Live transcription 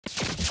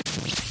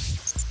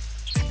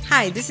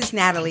Hi, this is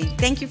Natalie.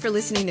 Thank you for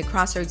listening to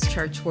Crossroads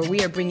Church, where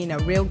we are bringing a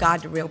real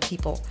God to real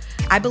people.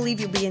 I believe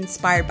you'll be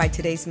inspired by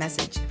today's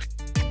message.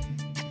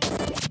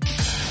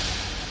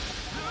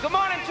 Good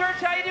morning, church.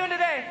 How you doing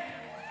today?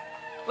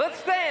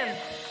 Let's stand.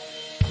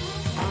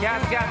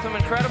 God's got some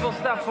incredible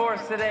stuff for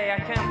us today. I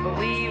can't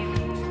believe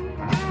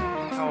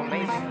how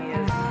amazing He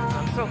is.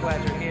 I'm so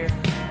glad you're here.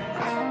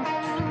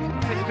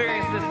 Let's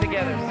experience this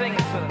together. Sing it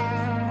with us.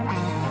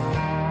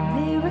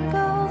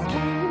 Miracles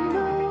when you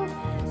move,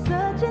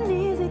 such an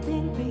easy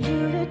thing for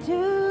you to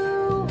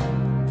do.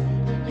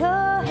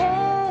 Your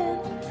hand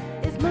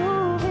is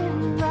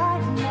moving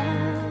right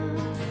now.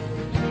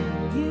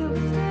 You are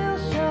still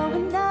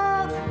showing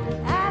up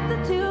at the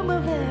tomb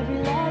of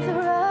every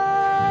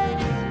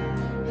Lazarus.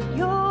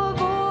 Your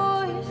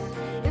voice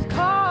is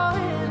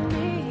calling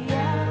me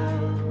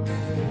out.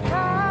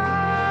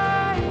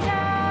 Right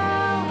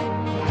now,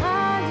 I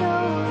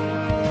know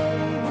you're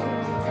able.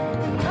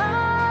 And I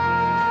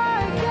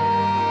can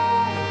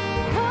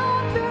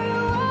come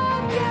through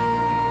again.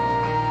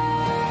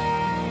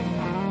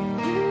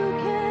 You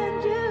can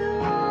do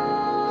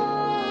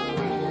all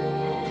things.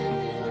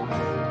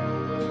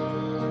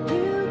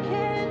 You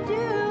can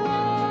do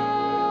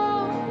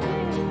all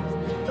things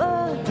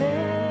but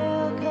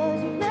fail, 'cause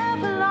you've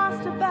never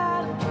lost a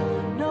battle.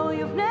 No,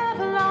 you've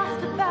never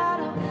lost a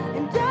battle.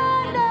 And I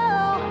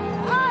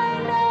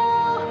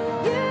know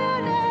you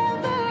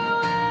never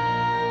will.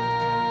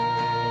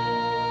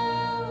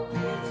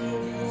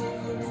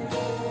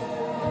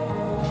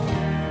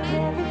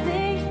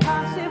 Everything's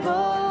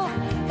possible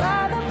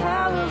by the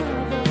power of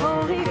the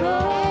Holy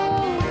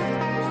Ghost.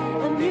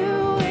 A new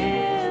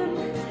wind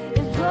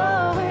is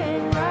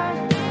blowing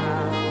right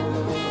now.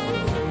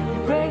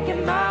 You're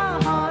breaking my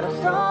heart of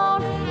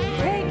stone,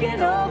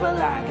 breaking over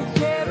like it's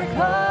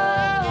Jericho.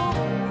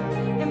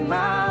 And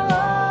my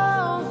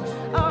walls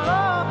are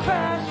all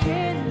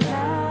crashing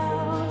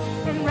down.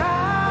 And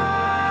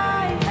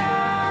right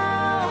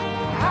now,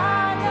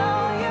 I know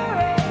you're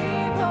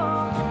able.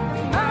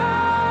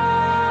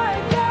 My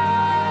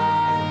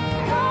God,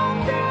 come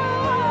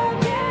through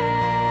again.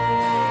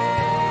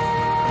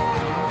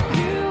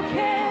 You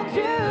can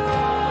do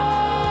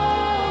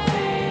all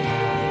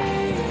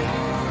things.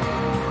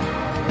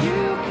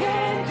 You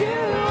can do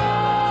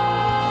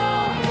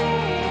all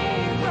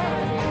things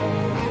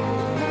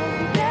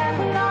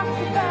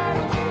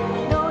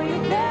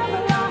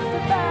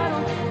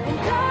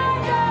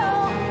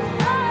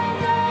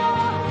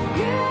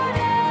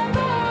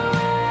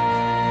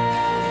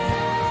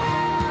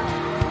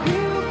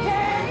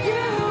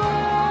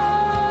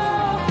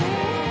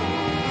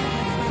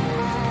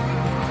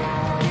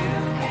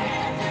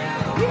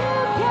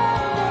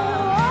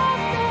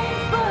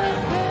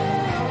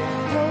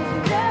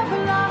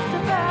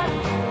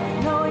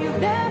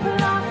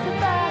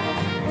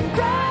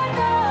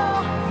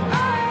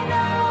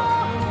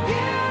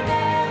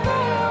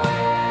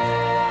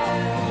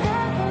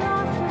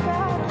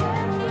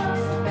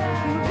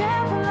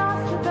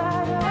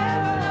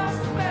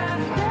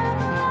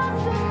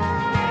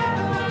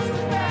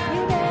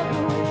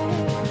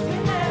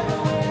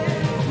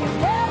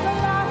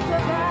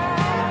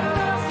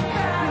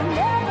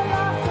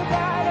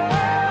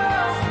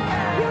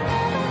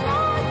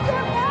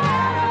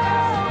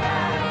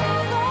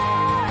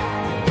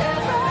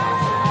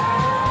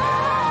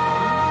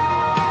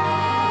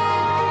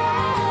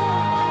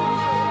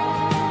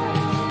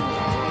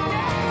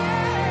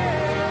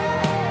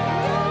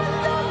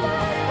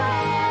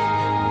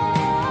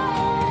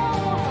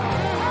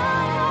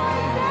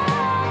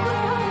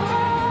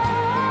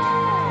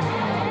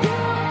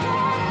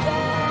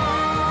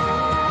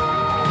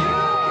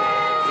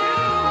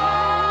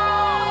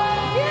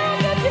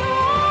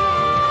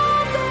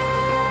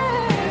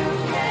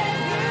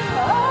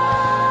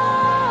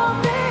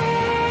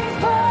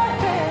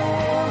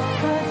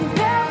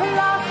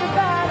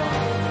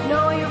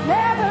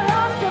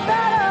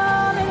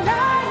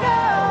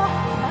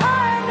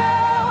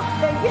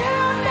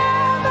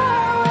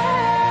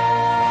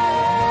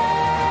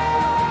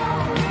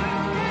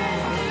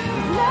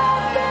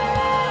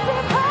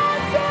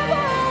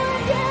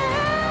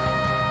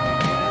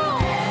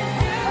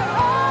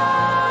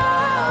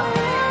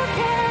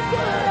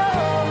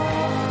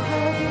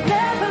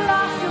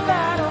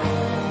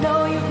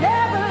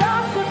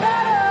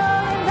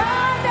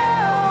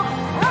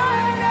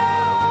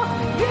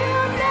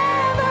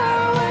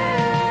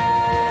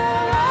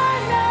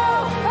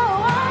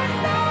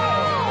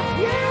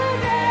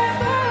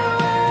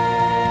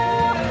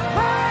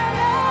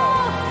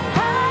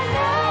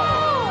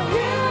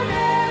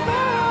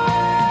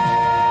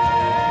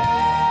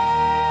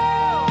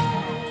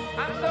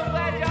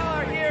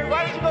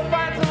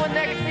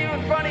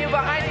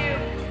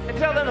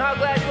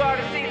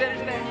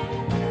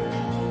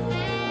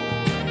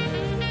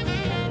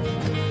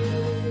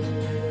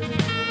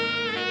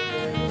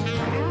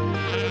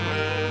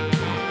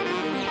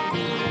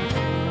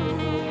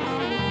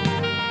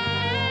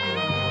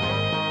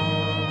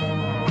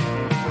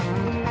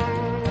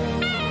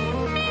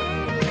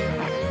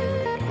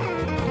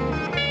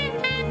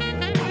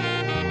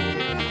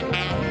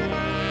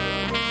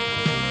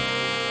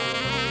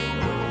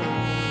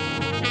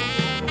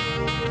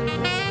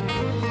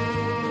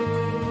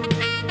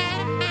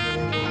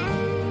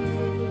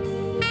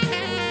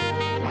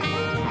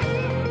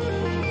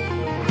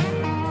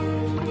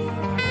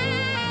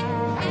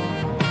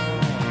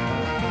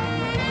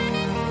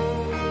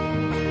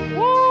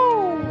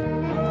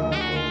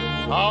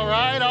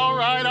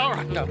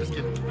just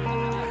kidding.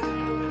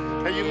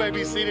 Hey, you may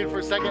be seated for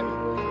a second.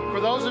 For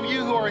those of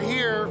you who are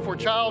here for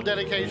child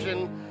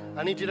dedication,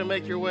 I need you to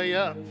make your way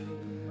up.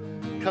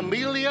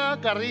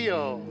 Camelia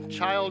Carrillo,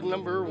 child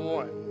number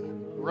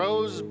 1.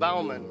 Rose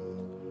Bauman.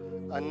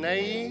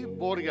 Anae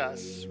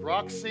Borgas.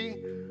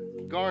 Roxy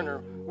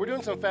Garner. We're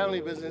doing some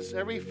family business.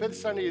 Every 5th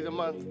Sunday of the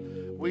month,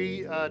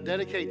 we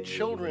dedicate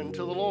children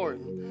to the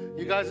Lord.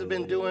 You guys have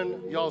been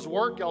doing y'all's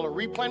work. Y'all are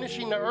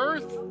replenishing the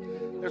earth.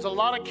 There's a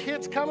lot of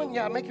kids coming.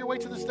 Yeah, make your way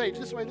to the stage.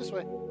 This way, this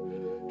way.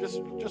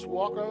 Just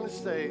walk around the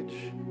stage,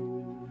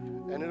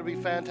 and it'll be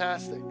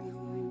fantastic.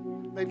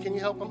 Babe, can you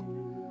help them?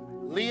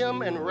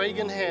 Liam and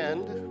Reagan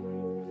Hand,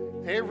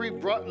 Avery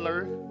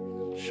Brutler,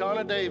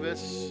 Shauna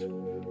Davis,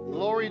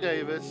 Lori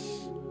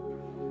Davis,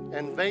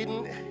 and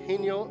Vaden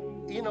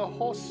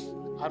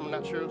Hinohos. I'm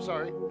not sure, I'm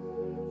sorry.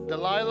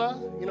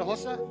 Delilah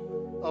Hinohosa?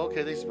 Oh,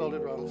 okay, they spelled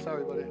it wrong.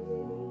 Sorry, buddy.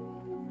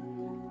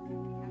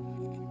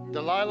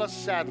 Delilah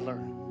Sadler.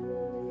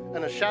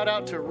 And a shout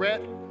out to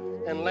Rhett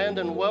and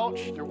Landon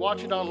Welch. They're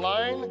watching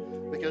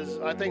online because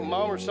I think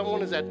mom or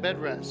someone is at bed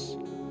rest.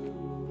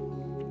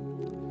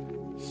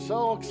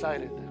 So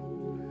excited.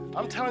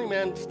 I'm telling you,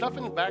 man, stuff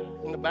in the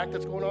back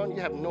that's going on,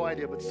 you have no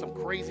idea, but some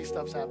crazy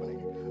stuff's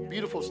happening.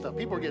 Beautiful stuff.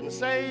 People are getting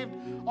saved.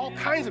 All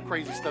kinds of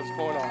crazy stuff's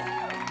going on.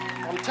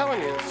 I'm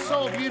telling you, it's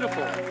so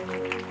beautiful.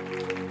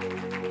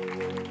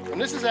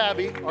 And this is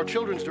Abby, our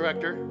children's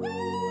director.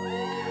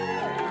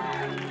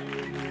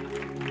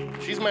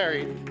 She's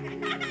married.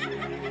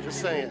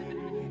 Just saying.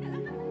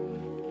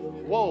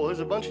 Whoa,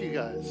 there's a bunch of you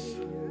guys.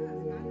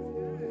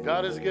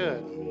 God is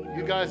good.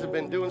 You guys have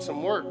been doing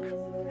some work.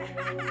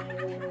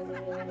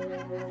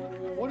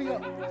 What do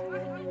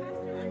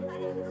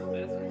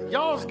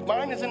y'all's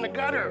mind is in the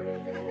gutter.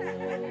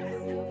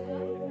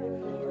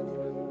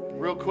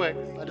 Real quick,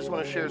 I just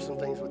want to share some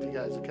things with you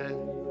guys, okay?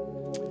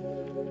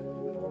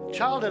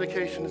 Child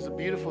dedication is a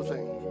beautiful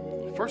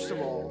thing. First of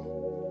all,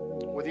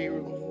 whether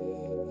you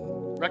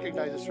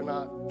recognize this or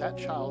not, that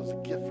child is a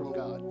gift from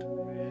God.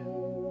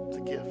 It's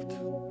a gift.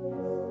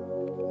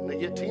 When they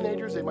get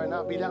teenagers, they might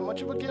not be that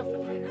much of a gift,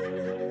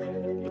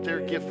 but they're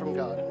a gift from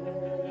God.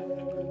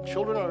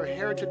 Children are a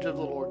heritage of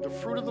the Lord. The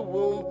fruit of the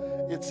womb,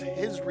 it's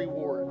His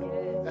reward.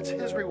 That's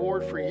His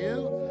reward for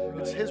you.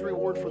 It's His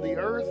reward for the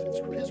earth. It's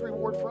His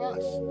reward for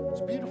us.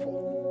 It's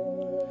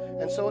beautiful.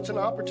 And so it's an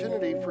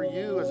opportunity for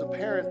you as a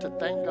parent to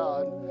thank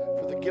God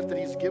for the gift that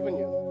He's given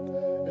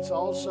you. It's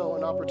also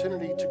an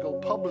opportunity to go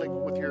public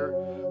with your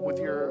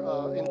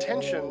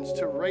intentions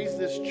to raise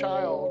this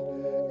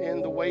child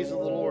in the ways of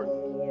the Lord.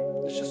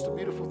 It's just a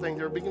beautiful thing.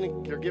 They're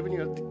giving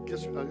you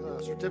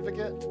a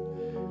certificate.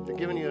 They're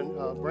giving you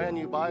a brand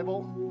new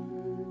Bible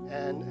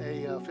and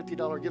a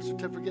 $50 gift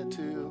certificate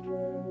to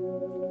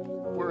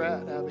where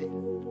at, Abby?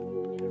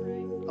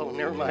 Oh,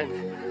 never mind.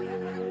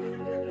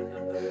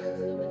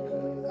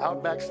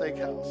 Outback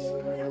Steakhouse.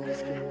 I'm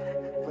just kidding.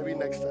 Maybe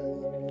next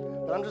time.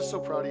 But I'm just so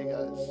proud of you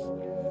guys.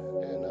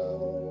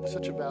 And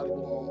such a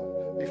valuable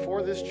moment.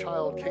 Before this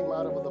child came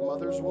out of the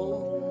mother's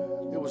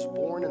womb, it was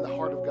born in the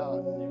heart of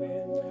God.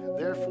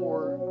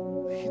 Therefore,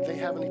 they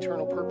have an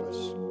eternal purpose.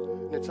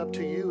 And it's up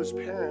to you as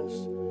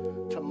parents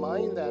to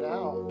mine that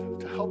out,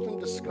 to help them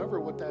discover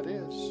what that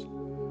is.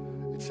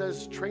 It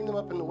says, train them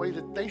up in the way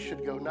that they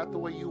should go, not the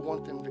way you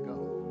want them to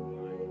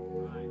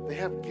go. They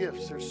have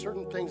gifts. There's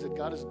certain things that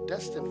God has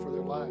destined for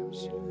their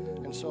lives.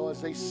 And so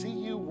as they see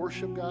you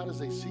worship God, as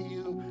they see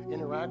you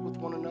interact with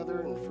one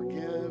another and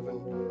forgive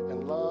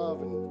and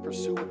love and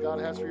pursue what God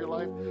has for your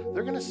life,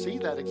 they're going to see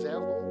that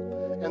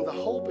example. And the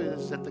hope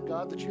is that the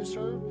God that you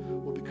serve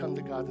will become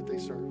the God that they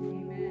serve.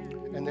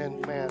 And then,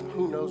 man,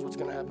 who knows what's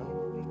going to happen?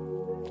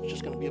 It's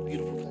just going to be a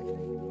beautiful thing.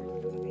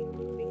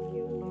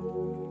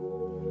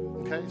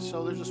 Okay,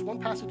 so there's just one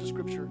passage of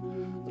scripture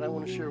that I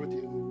want to share with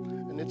you,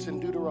 and it's in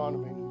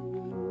Deuteronomy.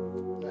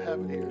 I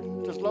have it here.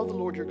 It says, love the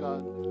Lord your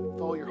God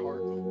with all your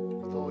heart,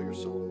 with all your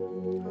soul,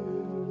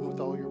 and with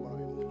all your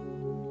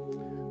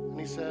mind. And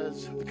he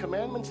says, the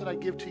commandments that I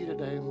give to you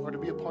today are to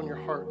be upon your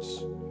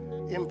hearts.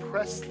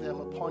 Impress them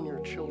upon your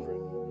children.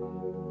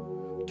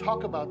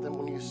 Talk about them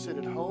when you sit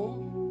at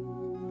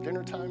home,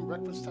 dinner time,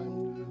 breakfast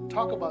time.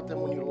 Talk about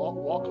them when you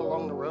walk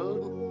along the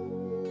road,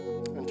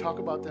 and talk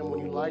about them when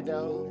you lie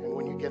down and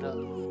when you get up.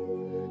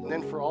 And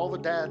then for all the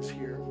dads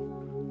here,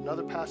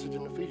 another passage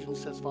in Ephesians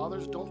says,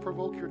 fathers, don't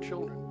provoke your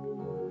children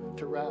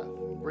to wrath.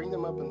 Bring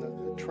them up in the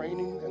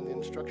training and the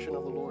instruction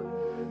of the Lord.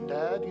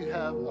 Dad, you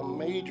have a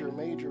major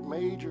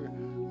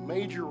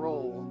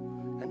role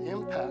and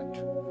impact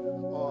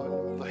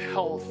on the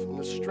health and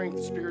the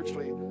strength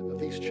spiritually of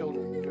these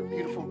children. They're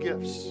beautiful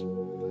gifts.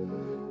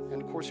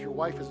 And of course, your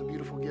wife is a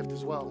beautiful gift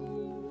as well.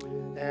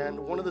 And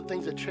one of the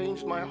things that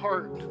changed my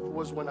heart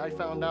was when I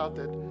found out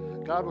that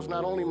God was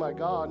not only my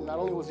God, not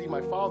only was He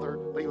my father,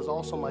 but He was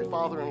also my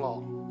father-in-law.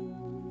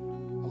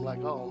 I'm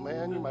like, oh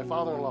man, you're my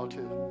father-in-law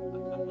too.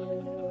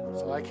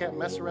 So I can't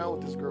mess around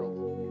with this girl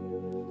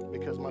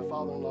because my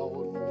father-in-law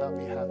will not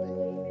be happy.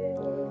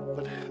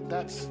 But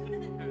that's...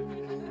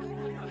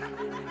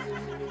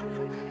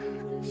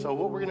 So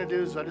what we're going to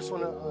do is I just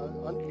want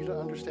you to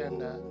understand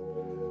that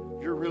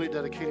you're really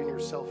dedicating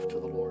yourself to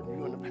the Lord,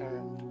 you and the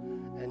parent,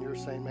 and you're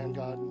saying, man,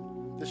 God,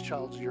 this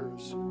child's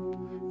yours.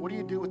 What do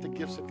you do with the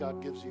gifts that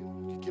God gives you?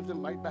 You give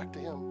them right back to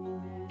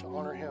Him, to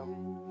honor Him,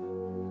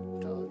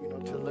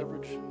 to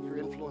leverage your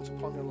influence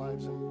upon their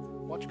lives, and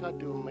watch God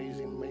do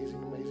amazing,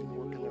 amazing, amazing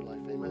work in their life.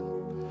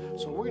 Amen.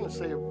 So we're going to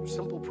say a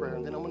simple prayer,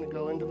 and then I'm going to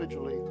go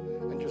individually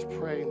and just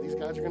pray. And these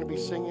guys are going to be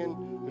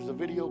singing. There's a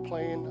video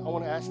playing. I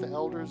want to ask the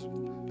elders,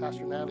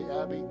 Pastor Natalie,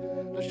 Abby,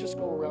 let's just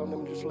go around them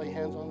and just lay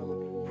hands on them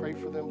and pray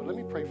for them. But let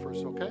me pray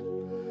first, okay?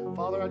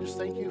 Father, I just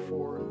thank you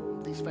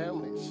for these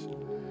families.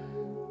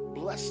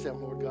 Bless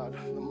them, Lord God,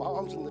 the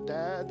moms and the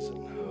dads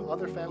and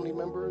other family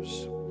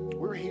members.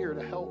 We're here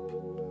to help.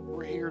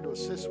 We're here to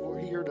assist. We're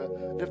here to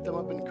lift them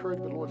up and encourage.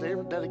 But Lord,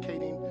 they're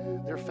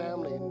dedicating their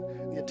family,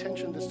 and the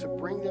intention is to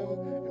bring them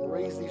and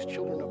raise these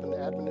children up in the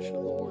admonition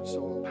of the Lord.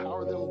 So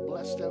empower them,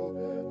 bless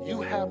them.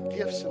 You have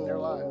gifts in their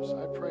lives.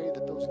 I pray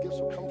that those gifts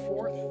will come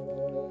forth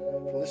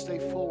from this day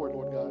forward,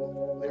 Lord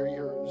God. They're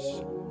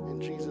yours. In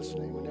Jesus'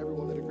 name. And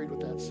everyone that agreed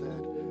with that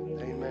said,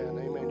 amen,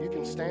 amen. You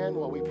can stand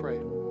while we pray.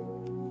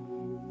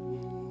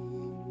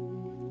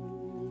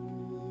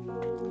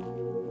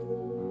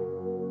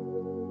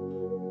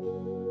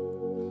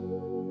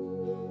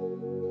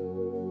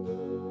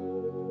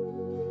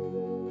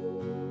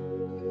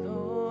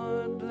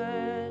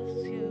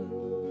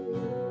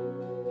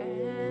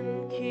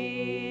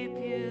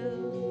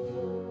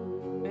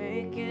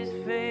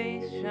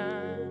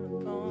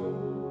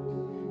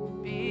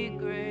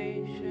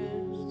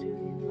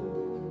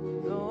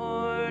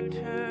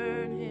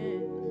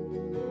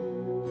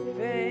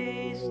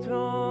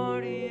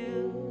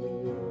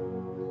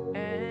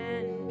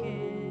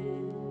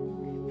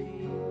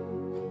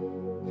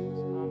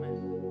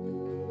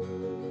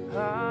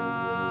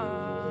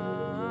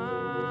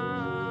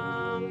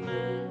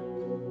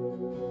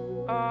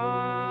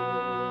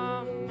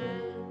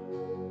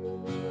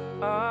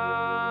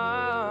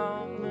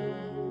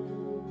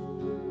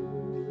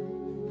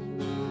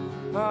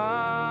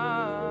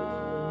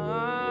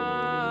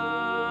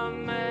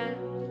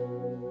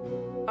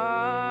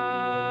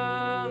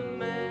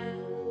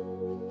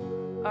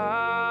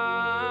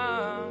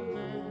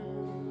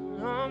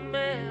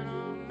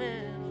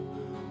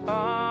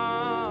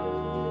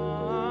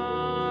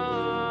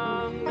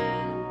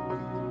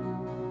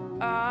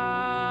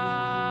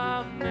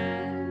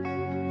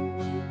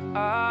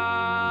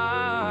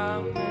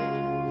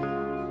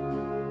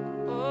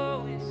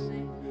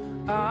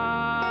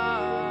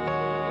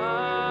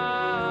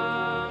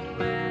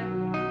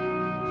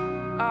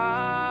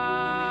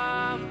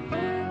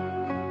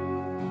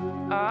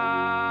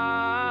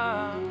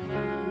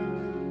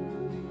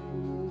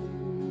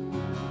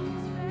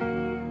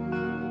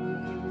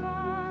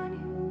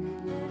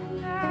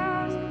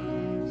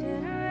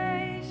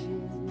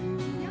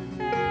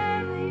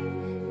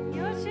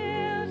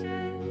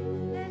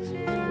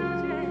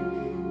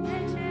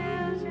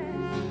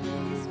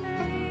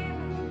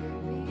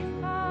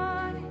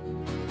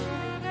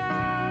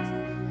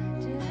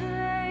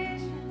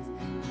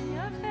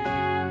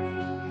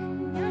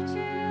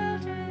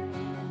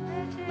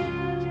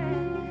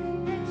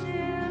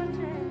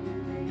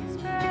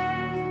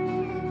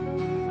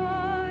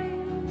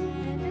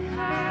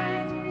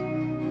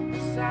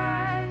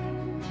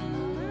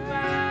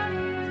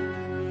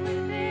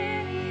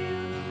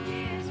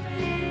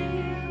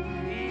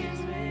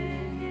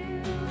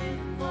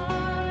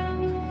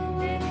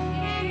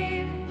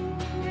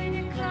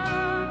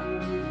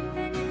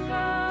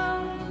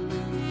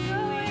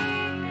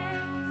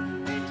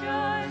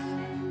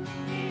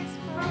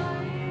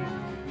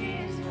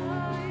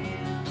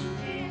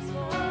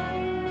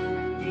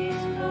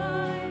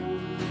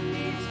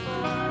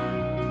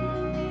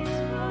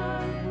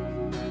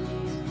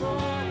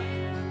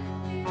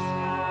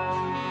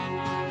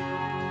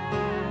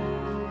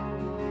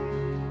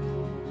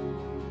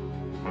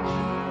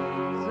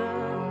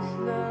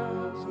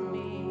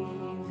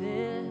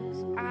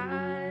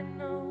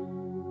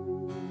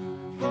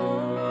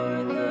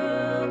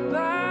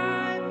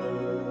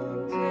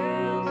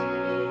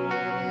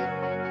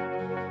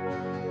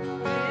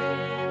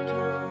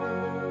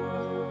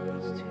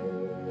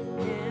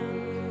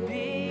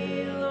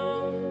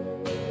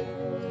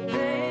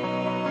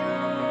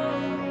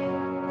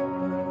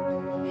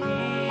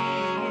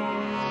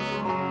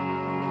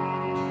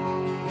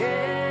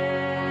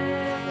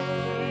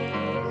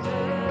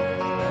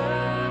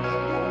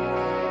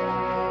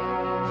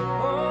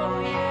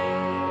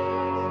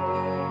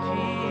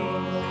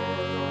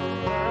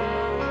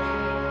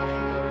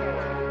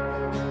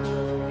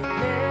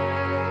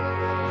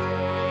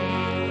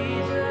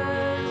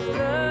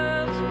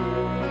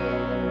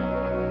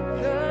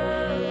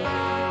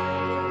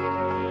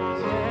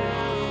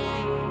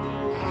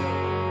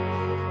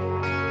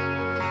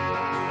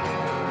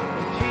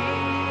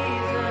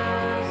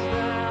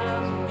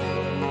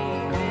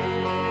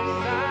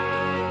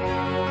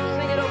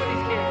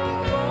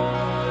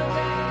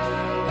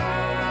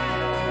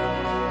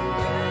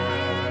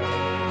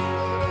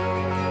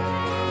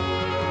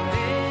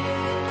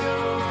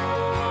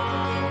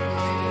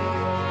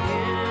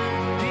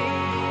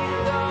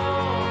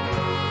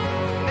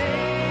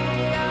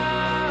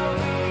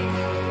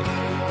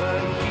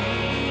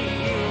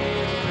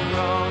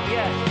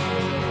 yes.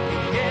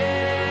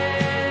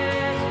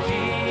 Yes,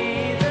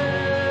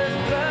 Jesus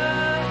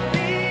loves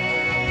me.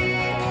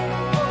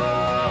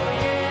 Oh,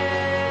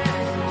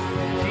 yes,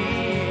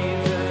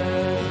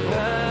 Jesus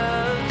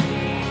loves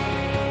me.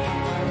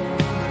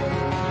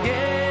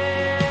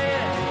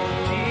 Yes,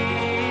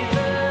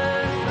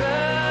 Jesus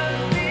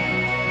loves me.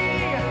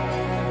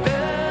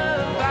 The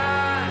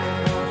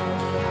Bible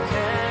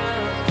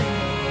tells me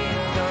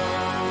so.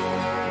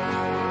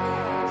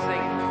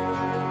 Sing it.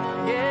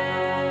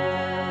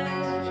 Yes,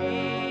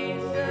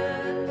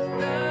 Jesus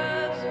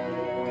loves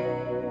me.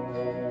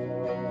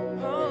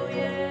 Oh,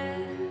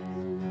 yes,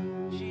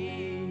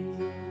 Jesus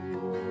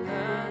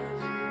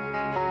loves me.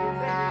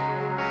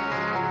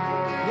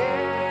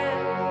 Yeah,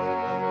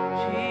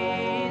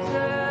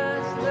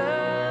 Jesus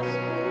loves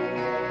me.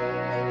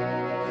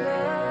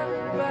 The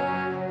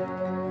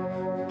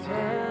Bible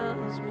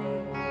tells me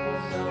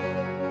so.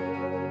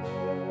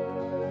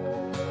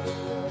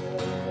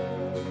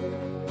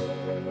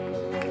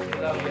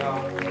 Love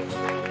y'all.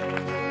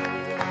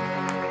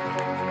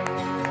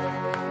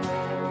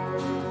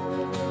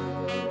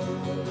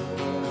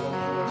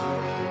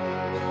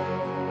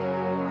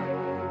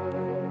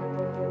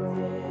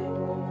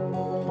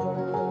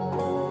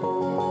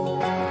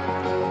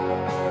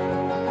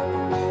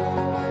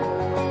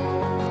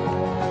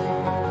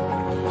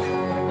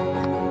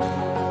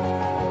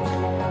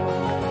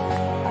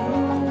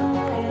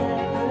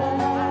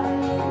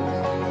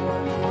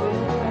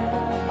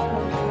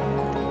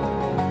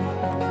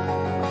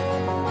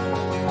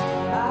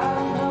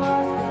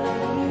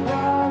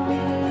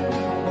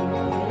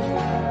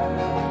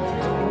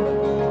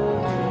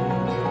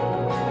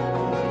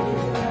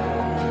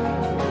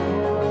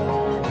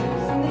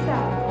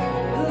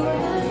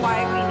 That's why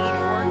we need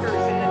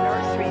workers in the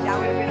nursery. That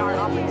would have been our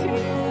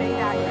opportunity to say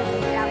that because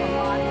we have a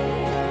lot.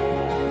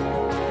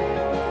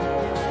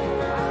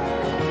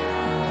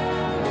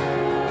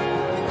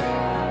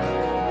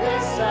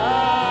 Yes, I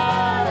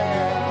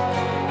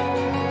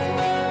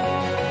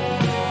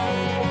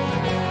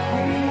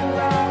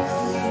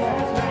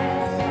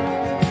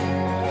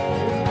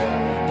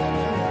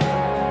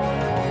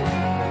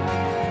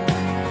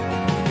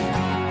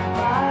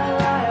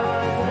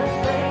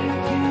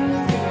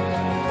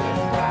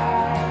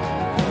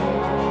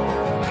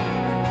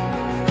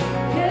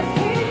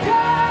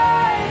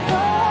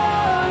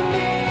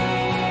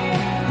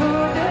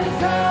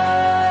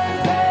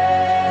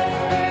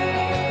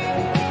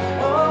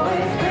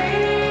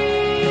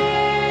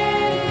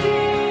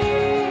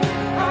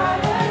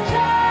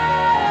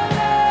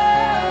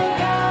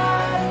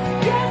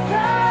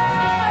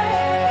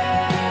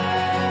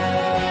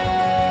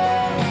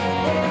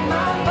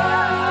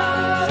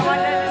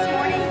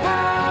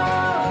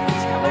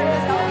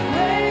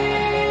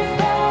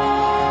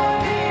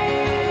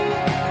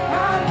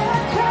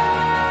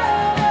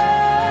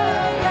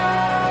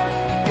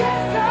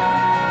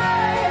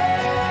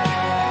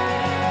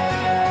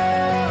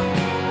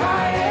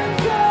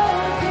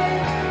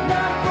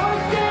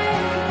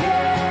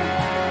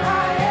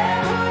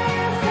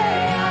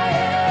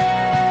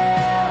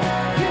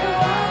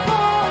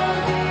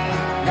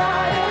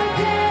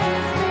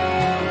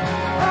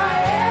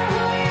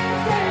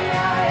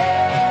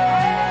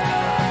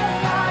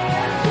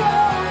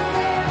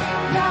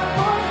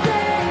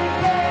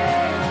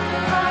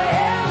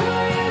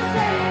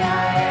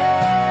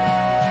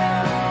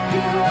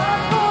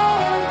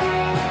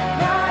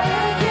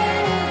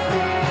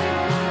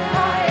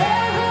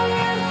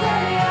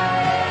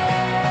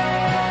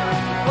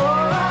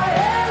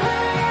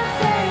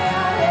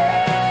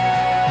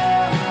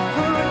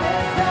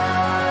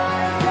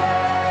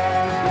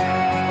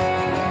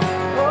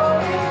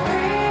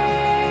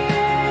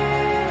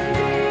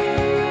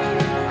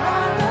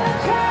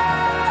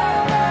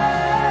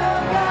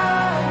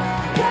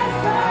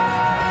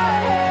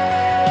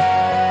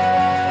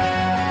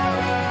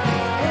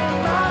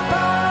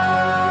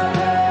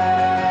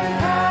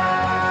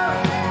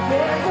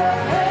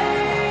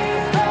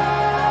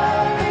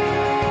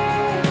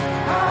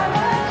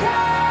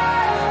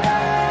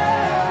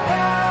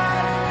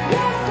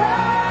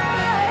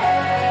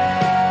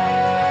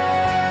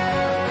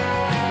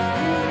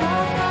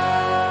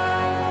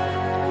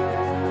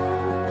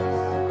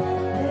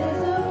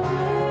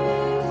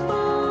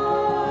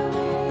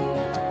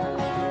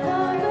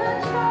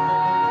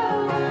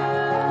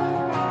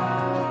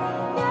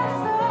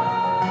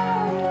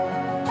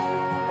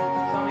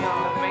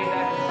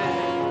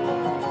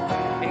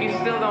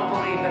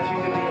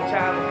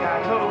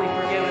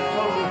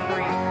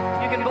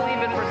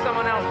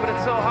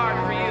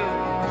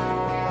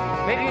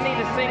Maybe you need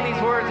to sing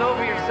these words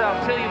over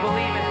yourself till you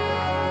believe it.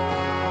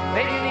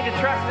 Maybe you need to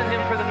trust in Him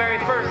for the very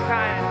first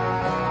time.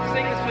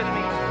 Sing this with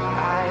me.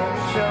 I am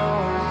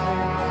chosen,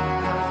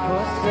 not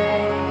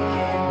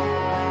forsaken.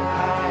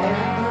 I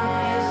am who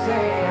you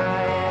say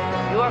I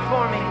am. You are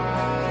for me.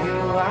 You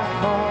are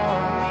for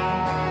me,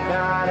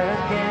 not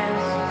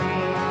against me.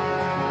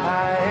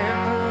 I am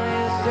who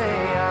you say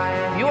I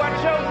am. You are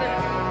chosen.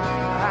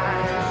 I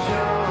am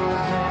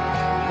chosen,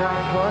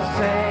 not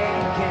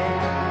forsaken.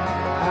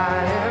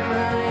 I am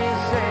who you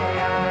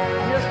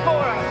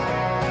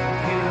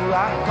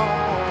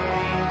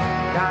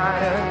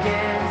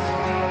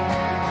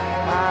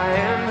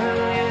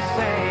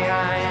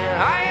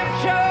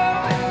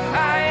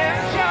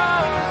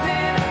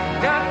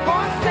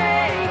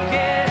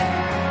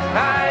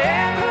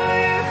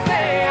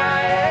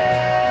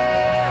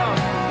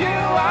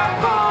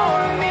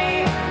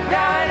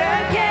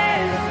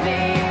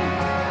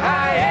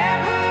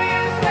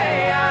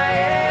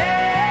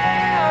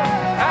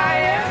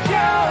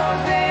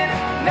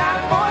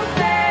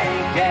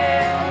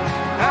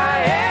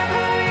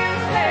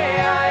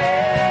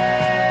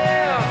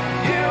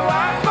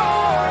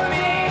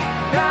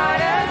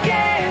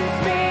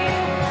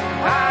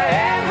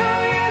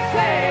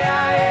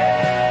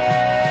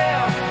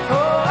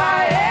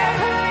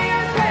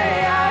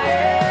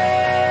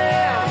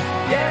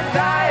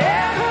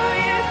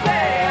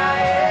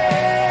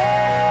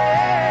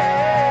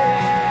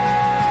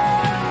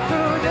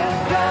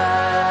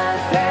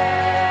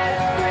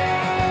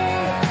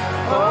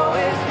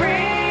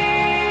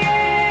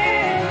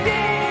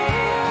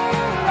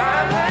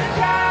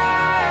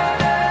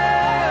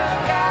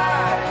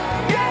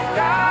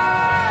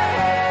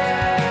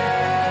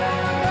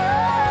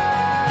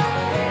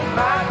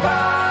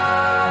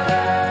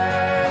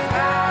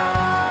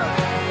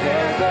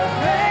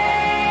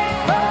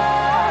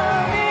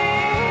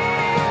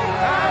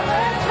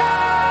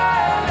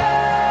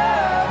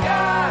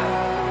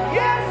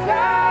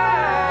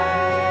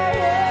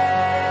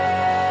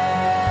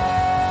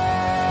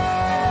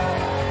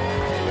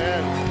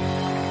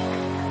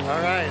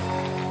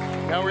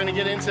Now we're going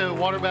to get into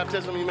water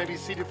baptism. You may be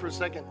seated for a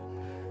second.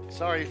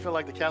 Sorry, you feel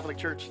like the Catholic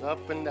Church.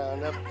 Up and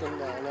down, up and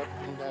down, up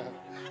and down.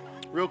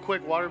 Real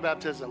quick, water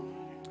baptism.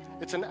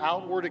 It's an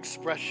outward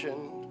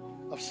expression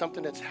of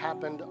something that's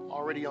happened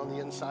already on the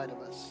inside of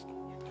us.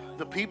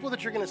 The people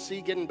that you're going to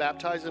see getting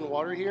baptized in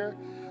water here,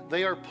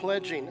 they are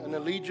pledging an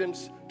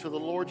allegiance to the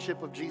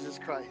Lordship of Jesus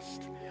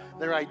Christ.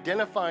 They're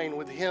identifying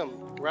with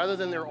Him rather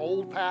than their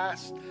old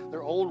past,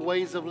 their old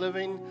ways of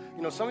living.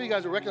 You know, some of you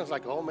guys will recognize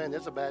like, oh man,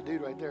 that's a bad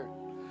dude right there.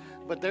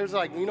 But there's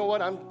like, you know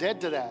what? I'm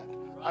dead to that.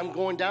 I'm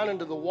going down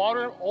into the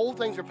water. Old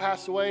things are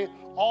passed away.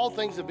 All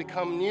things have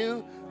become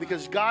new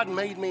because God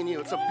made me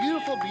new. It's a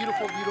beautiful,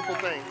 beautiful, beautiful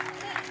thing.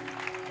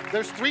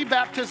 There's 3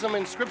 baptisms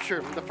in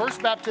Scripture. The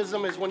first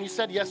baptism is when you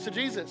said yes to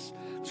Jesus.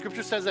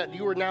 Scripture says that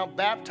you are now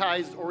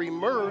baptized or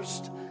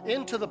immersed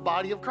into the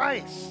body of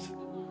Christ.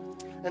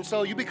 And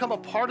so you become a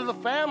part of the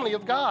family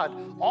of God.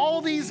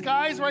 All these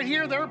guys right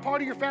here, they're a part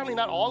of your family.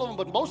 Not all of them,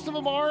 but most of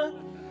them are.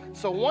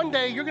 So one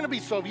day you're going to be,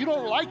 so if you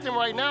don't like them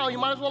right now, you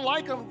might as well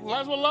like them. You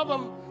might as well love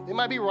them. They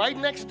might be right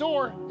next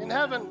door in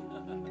heaven.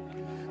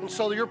 And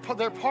so they're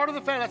part of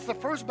the family. That's the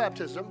first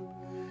baptism.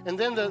 And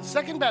then the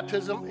second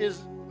baptism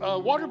is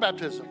water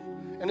baptism.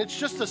 And it's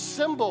just a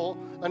symbol,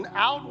 an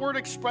outward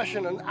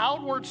expression, an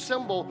outward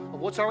symbol of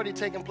what's already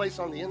taken place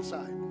on the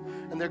inside.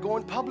 And they're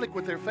going public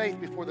with their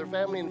faith before their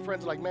family and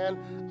friends like,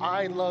 man,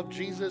 I love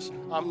Jesus.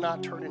 I'm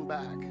not turning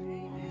back.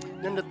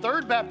 Then the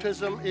third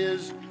baptism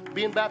is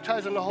being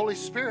baptized in the Holy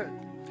Spirit.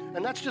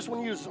 And that's just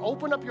when you just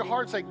open up your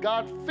heart and say,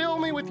 God, fill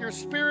me with your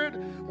Spirit.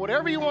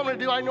 Whatever you want me to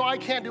do, I know I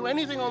can't do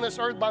anything on this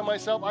earth by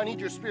myself. I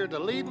need your Spirit to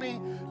lead me,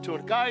 to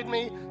guide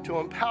me, to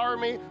empower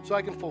me so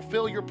I can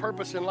fulfill your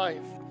purpose in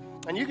life.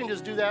 And you can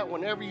just do that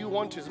whenever you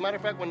want to. As a matter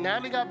of fact, when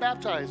Natalie got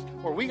baptized,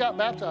 or we got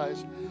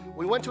baptized,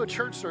 we went to a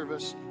church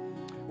service.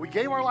 We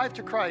gave our life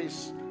to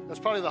Christ. That's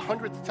probably the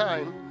 100th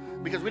time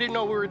because we didn't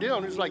know what we were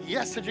doing. It was like,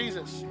 yes to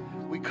Jesus.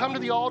 We come to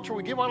the altar.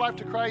 We give our life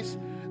to Christ.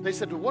 They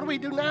said, well, what do we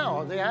do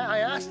now? I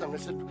asked them. They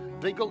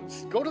said, they go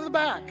to the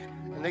back.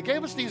 And they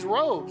gave us these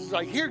robes. It's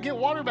like, here, get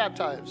water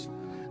baptized.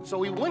 So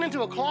we went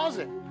into a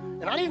closet.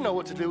 And I didn't know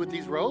what to do with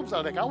these robes.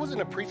 I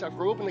wasn't a priest. I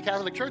grew up in the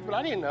Catholic Church, but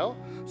I didn't know.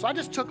 So I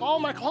just took all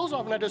my clothes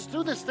off and I just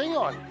threw this thing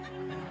on.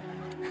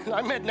 And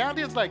I met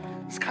Natalie. It's like,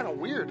 it's kind of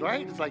weird,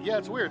 right? It's like, yeah,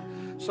 it's weird.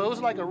 So it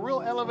was like a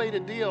real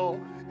elevated deal.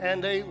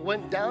 And they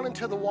went down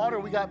into the water.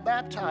 We got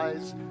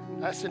baptized.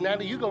 I said,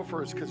 Natalie, you go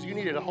first because you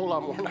needed a whole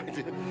lot more than I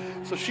did.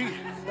 So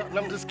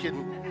I'm just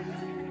kidding.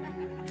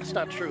 It's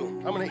not true.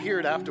 I'm going to hear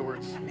it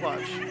afterwards.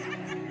 Watch.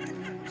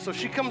 So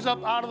she comes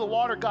up out of the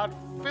water. God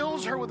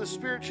fills her with the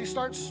Spirit. She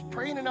starts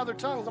praying in other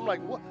tongues. I'm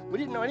like, what? We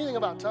didn't know anything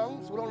about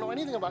tongues. We don't know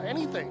anything about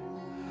anything.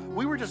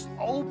 We were just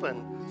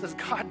open. It says,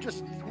 God,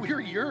 we're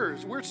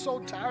yours. We're so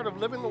tired of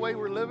living the way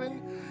we're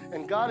living.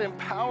 And God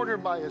empowered her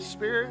by His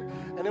Spirit.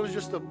 And it was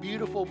just a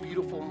beautiful,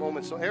 beautiful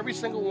moment. So every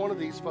single one of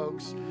these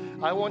folks,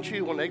 I want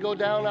you, when they go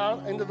down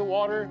out into the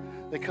water,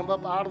 they come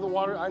up out of the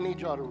water, I need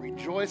y'all to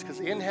rejoice because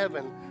in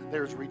heaven,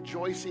 there's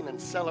rejoicing and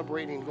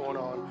celebrating going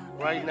on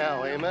right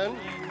now. Amen?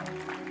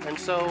 And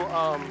so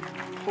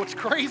what's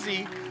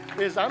crazy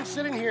is I'm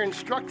sitting here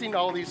instructing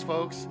all these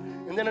folks,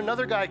 and then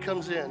another guy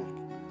comes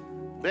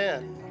in,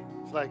 Ben.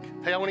 He's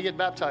like, hey, I want to get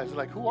baptized. They're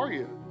like, who are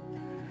you?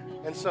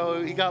 And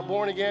so he got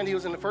born again. He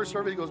was in the first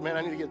service. He goes, man,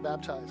 I need to get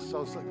baptized.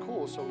 So it's like,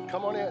 cool. So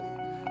come on in.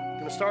 I'm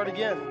going to start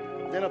again.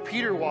 Then a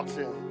Peter walks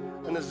in,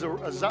 and a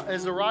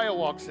Zariah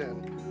walks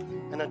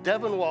in, and a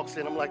Devin walks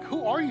in. I'm like,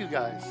 who are you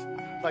guys?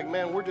 Like,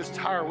 man, we're just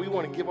tired. We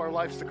want to give our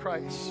lives to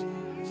Christ.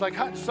 It's like,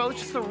 so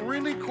it's just a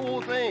really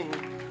cool thing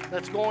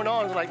that's going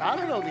on. It's like, I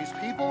don't know these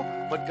people,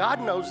 but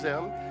God knows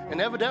them. And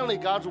evidently,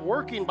 God's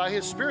working by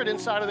His Spirit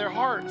inside of their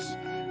hearts.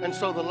 And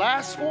so the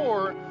last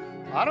 4,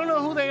 I don't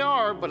know who they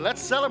are, but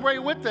let's celebrate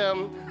with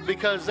them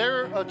because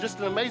they're just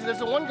an amazing.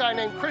 There's one guy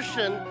named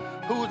Christian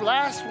who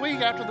last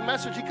week after the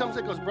message, he comes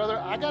in and goes, brother,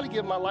 I got to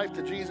give my life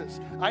to Jesus.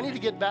 I need to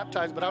get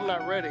baptized, but I'm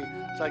not ready.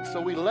 It's like, so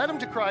we led him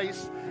to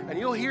Christ, and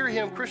you'll hear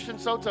him, Christian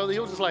Soto, he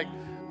was just like,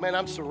 man,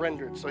 I'm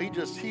surrendered. So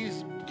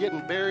he's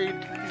getting buried.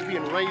 He's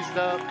being raised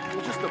up.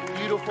 It's just a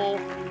beautiful,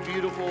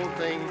 beautiful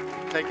thing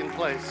taking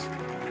place.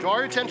 Draw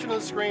your attention to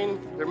the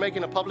screen. They're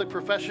making a public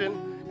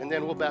profession, and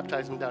then we'll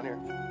baptize them down here.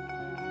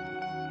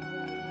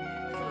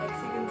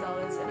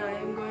 And I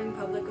am going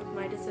public with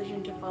my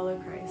decision to follow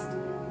Christ,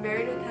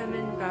 buried with Him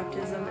in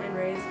baptism and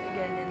raised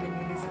again in the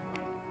newness of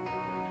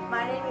life.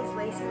 My name is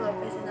Lacey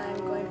Lopez and I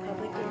am going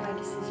public with my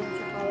decision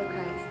to follow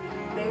Christ,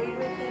 buried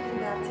with Him in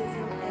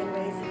baptism and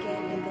raised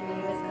again in the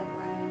newness of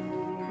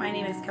life. My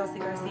name is Kelsey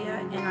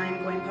Garcia and I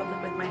am going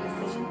public with my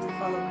decision to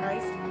follow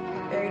Christ,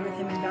 buried with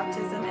Him in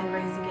baptism and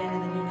raised again in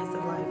the newness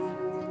of life.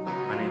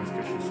 My name is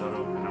Christian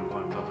Soto and I'm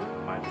going public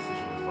with my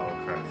decision to follow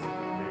Christ,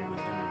 buried with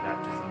Him in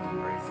baptism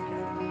and raised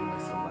again in the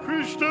newness of life.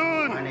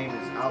 Christian! My name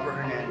is Albert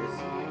Hernandez,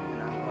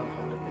 and I'm going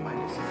public with my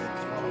decision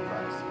to follow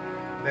Christ,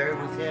 buried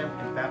with Him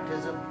in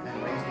baptism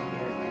and raised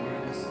again in the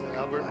newness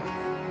of life.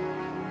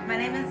 My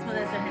name is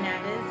Melissa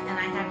Hernandez, and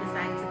I have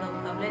decided to go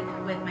public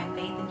with my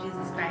faith in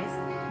Jesus Christ,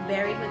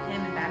 buried with Him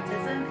in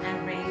baptism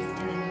and raised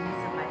in the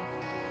newness of life.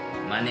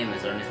 My name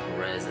is Ernest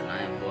Perez, and I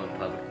am going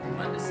public with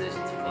my decision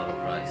to follow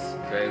Christ,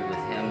 buried with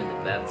him in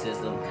the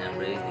baptism and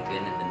raised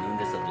again in the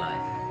newness of life.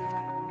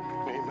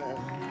 Amen.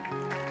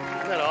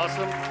 Isn't that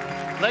awesome?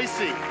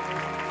 Lacey.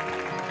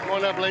 Come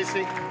on up,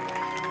 Lacey.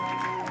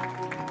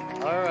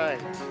 All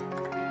right.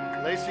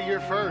 Lacey, you're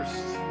first.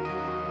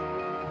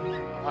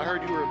 I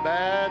heard you were a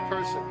bad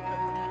person.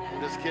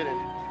 I'm just kidding.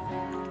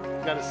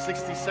 Got a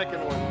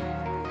 60-second one.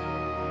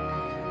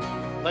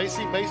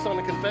 Lacey, based on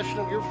the confession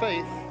of your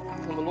faith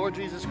in the Lord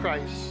Jesus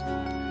Christ,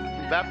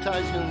 we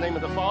baptize you in the name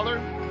of the Father,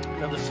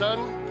 and of the Son,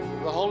 and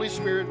of the Holy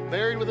Spirit,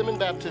 buried with him in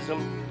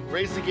baptism,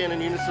 raised again in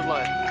newness of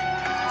life.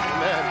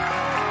 Amen.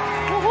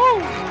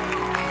 Woo-hoo!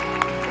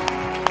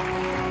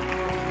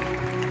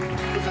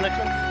 Who's the next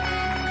one?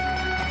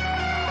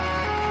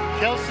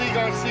 Kelsey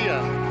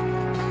Garcia.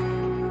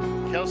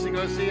 Kelsey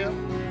Garcia.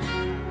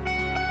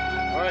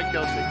 All right,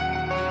 Kelsey.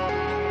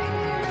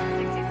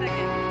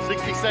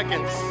 60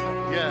 seconds.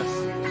 Yes.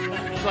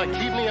 She's like,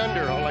 keep me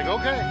under. I'm like,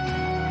 okay.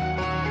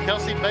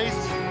 Kelsey,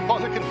 based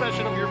on the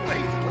confession of your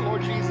faith in the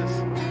Lord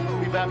Jesus,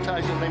 we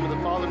baptize you in the name of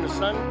the Father and the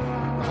Son,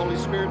 the Holy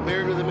Spirit,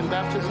 buried with him in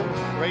baptism,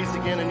 raised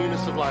again in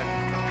newness of life.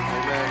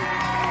 Amen.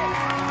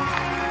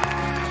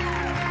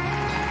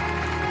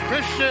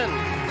 Christian.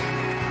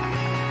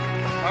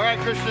 All right,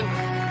 Christian.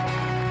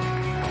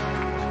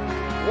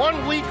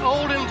 1 week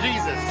old in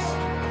Jesus.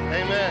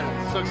 Amen.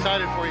 So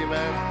excited for you,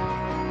 man.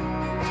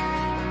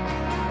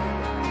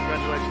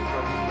 Congratulations,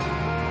 brother.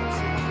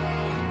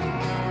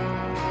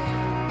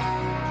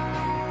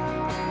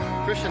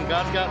 Christian,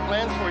 God's got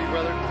plans for you,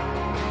 brother.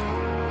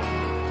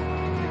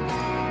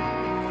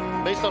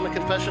 Based on the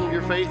confession of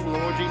your faith in the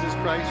Lord Jesus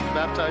Christ, we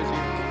baptize you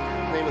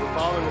in the name of the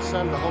Father and the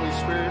Son and the Holy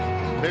Spirit,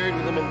 buried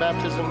with him in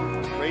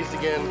baptism, raised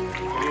again in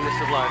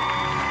newness of life.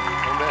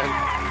 Amen.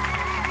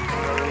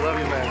 Brother, I love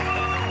you, man.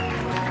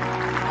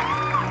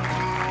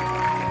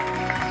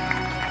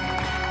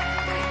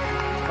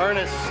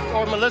 Ernest,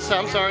 or Melissa,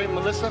 I'm sorry,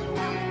 Melissa.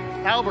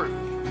 Albert.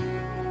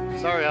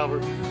 Sorry,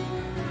 Albert.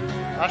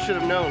 I should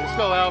have known. Let's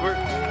go, Albert.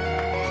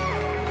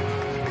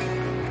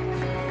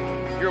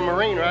 You're a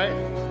Marine, right?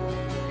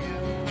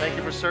 Thank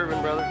you for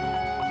serving, brother.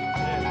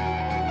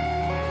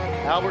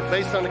 Albert,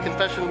 based on the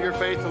confession of your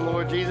faith in the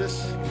Lord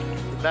Jesus,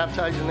 we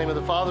baptize you in the name of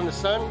the Father and the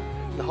Son,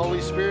 and the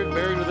Holy Spirit,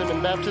 buried with him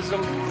in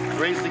baptism,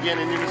 raised again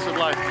in newness of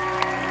life.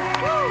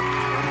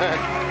 Amen.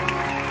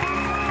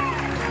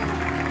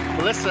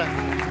 Melissa.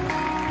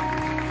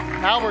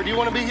 Albert, do you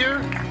want to be here?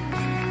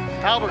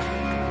 Albert,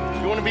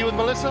 you want to be with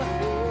Melissa?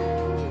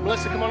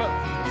 Melissa, come on up.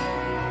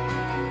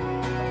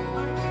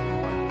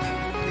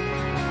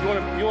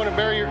 You want to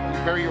bury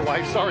your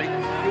wife? Sorry,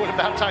 you want to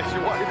baptize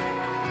your wife?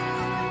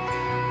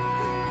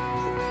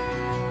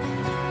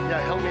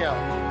 Yeah, help me out.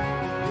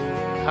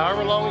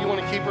 However long you want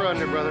to keep her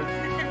under, brother.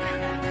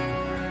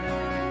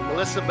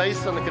 Melissa,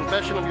 based on the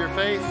confession of your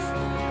faith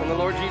in the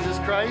Lord Jesus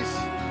Christ,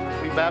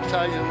 we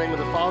baptize you in the name of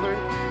the Father,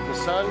 the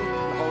Son,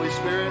 the Holy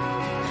Spirit,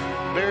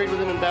 buried with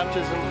him in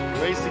baptism,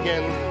 raised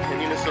again in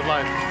newness of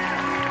life.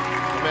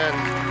 Amen.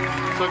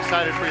 So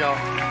excited for y'all.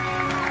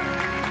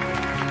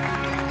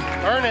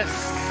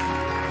 Ernest.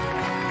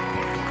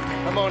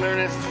 Come on,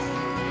 Ernest.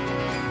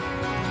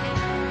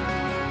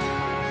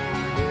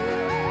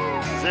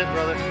 This is it,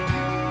 brother.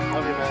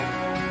 Love you, man.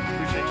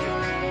 Appreciate you.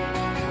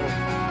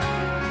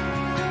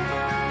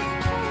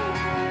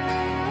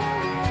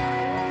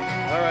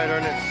 All right,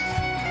 Ernest.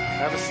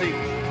 Have a seat.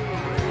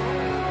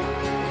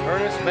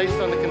 Ernest, based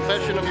on the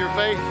confession of your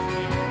faith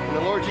in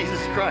the Lord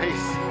Jesus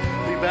Christ,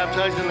 we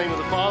baptize in the name of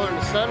the Father and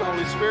the Son, and the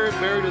Holy Spirit,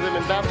 buried with him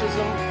in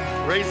baptism,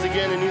 raised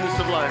again in newness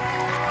of life.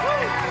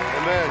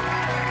 Amen.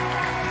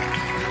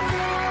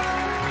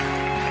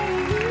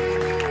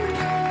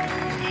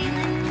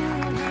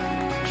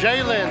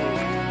 Jalen.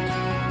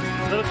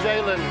 Little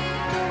Jalen.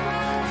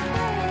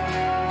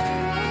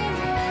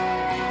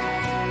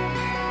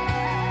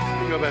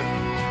 Here you go, man.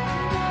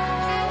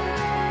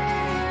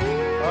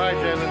 All right,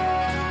 Jalen.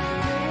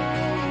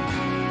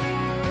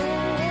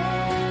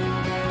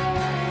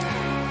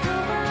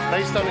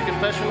 Based on the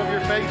confession of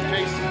your faith,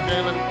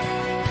 Jalen,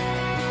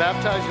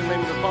 baptized in the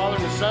name of the Father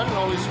and the Son and the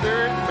Holy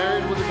Spirit,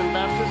 buried with him in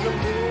baptism,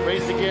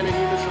 raised again in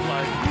newness of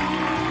life.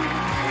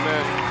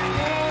 Amen.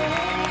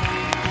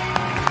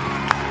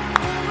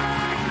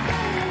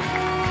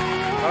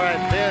 All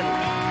right, Ben.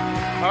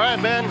 All right,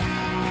 Ben.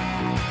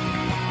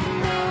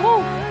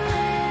 Woo!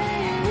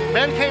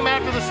 Ben came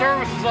after the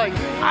service, is like,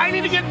 I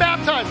need to get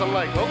baptized. I'm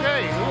like,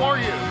 okay, who are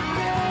you?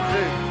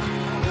 Dude.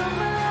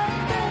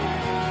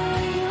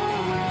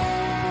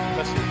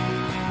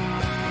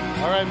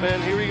 All right,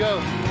 Ben, here we go.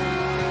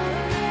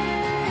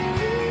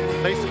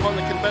 Based upon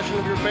the confession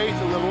of your faith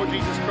in the Lord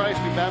Jesus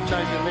Christ, we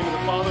baptize you in the name of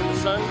the Father and the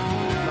Son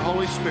and the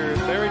Holy Spirit,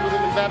 buried with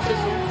him in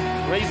baptism,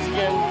 raised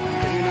again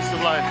in newness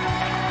of life.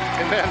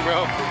 Amen,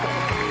 bro.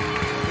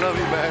 Love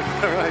you, man.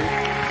 All right.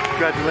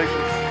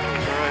 Congratulations.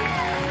 All right.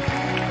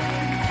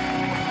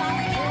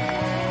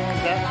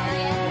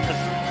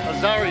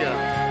 Azaria.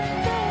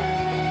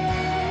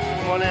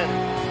 Come on in.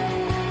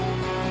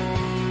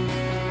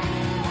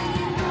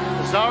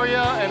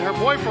 Azaria and her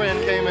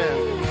boyfriend came in.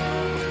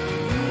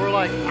 were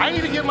like, I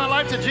need to give my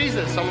life to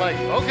Jesus. I'm like,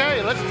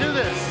 okay, let's do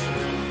this.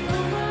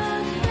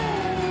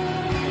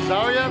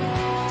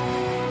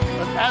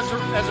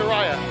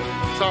 Azariah,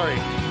 sorry.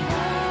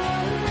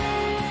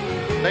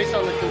 Based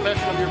on the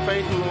confession of your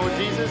faith in the Lord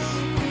Jesus,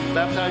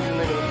 baptized in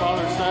the name of the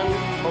Father, Son,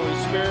 Holy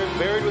Spirit,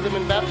 buried with him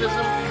in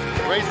baptism,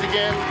 raised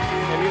again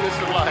in newness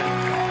of life.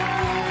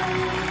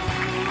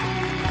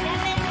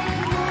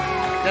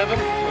 Devin?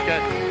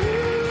 Okay.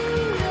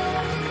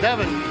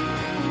 Devin.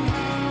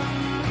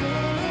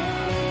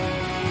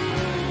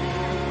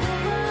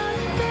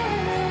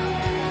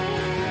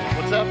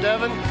 What's up,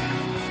 Devin?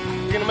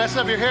 You're gonna mess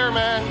up your hair,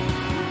 man.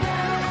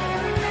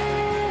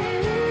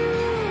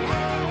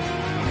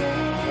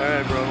 All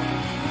right, bro.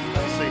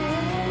 Let's see.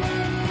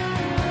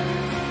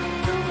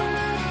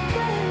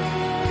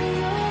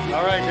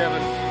 All right,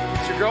 Devin.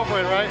 It's your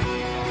girlfriend, right?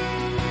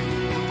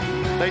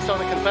 Based on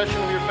the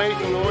confession of your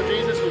faith in the Lord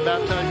Jesus, we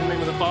baptize in the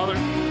name of the Father,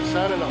 the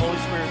Son, and the Holy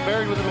Spirit,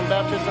 buried with him in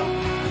baptism,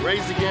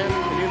 raised again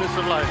in newness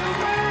of life.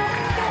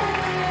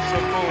 So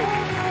cool.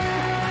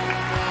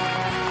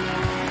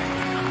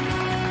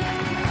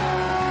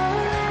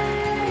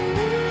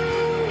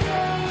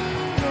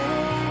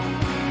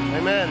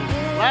 Amen.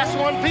 Last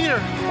one, Peter.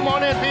 Come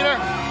on in, Peter.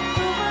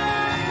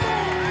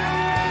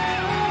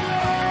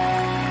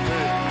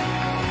 Dude.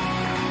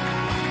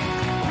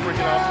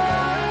 Freaking awesome,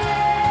 man.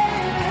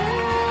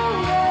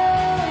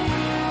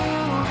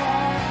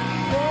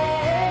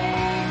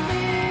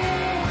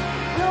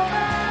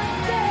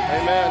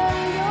 Amen.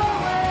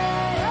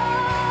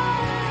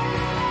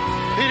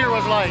 Peter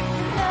was like,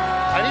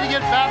 I need to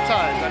get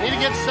baptized. I need to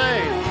get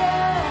saved.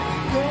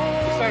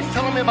 He starts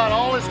telling me about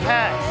all his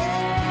past.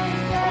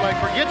 I'm like,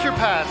 forget your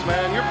past,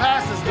 man. Your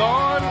past is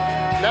gone.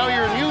 Now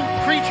you're a new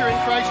creature in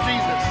Christ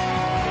Jesus.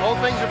 Old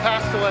things are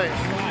passed away.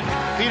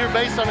 Peter,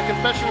 based on the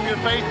confession of your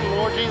faith in the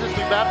Lord Jesus,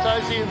 we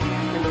baptize you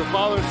into the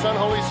Father, Son,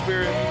 Holy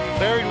Spirit,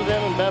 buried with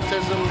him in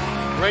baptism,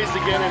 raised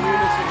again in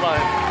newness of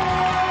life.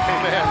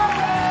 Amen.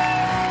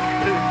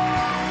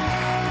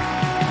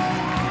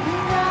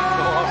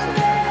 So awesome.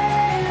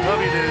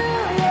 Love you, dude.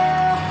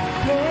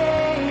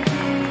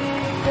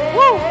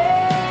 Woo!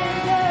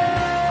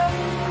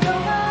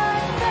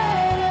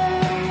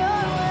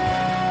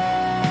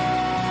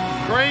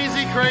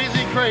 Crazy,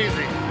 crazy,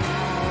 crazy.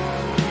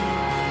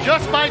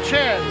 Just by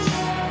chance.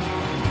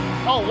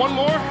 Oh, one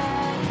more?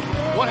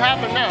 What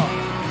happened now?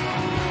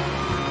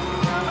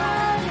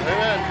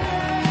 Amen.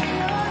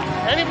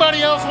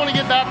 Anybody else want to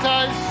get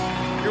baptized?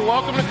 You're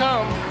welcome to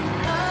come.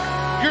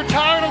 If you're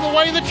tired of the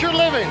way that you're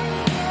living,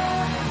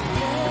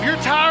 if you're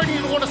tired and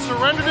you want to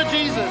surrender to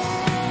Jesus,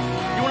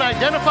 you want to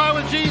identify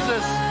with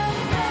Jesus,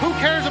 who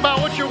cares about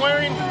what you're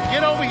wearing?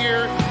 Get over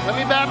here. Let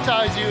me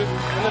baptize you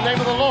in the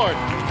name of the Lord.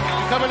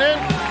 You coming in?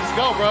 Let's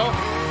go, bro.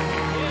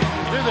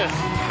 Do this.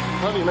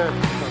 Love you, man.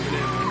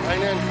 Right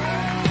in.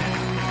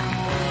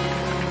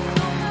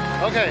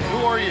 Okay, who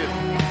are you?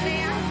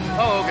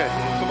 Oh, okay.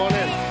 Come on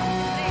in.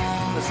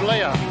 It's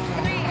Leah.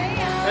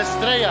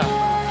 Estrella.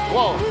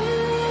 Whoa.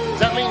 Does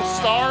that mean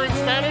star in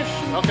Spanish?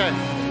 Okay.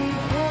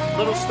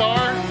 Little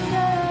star.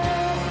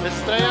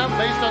 Estrella,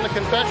 based on the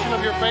confession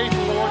of your faith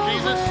in the Lord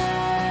Jesus,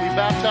 we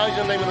baptize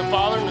in the name of the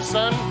Father and the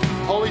Son,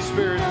 Holy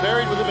Spirit,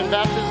 buried with him in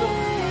baptism,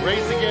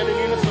 raised again in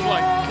newness of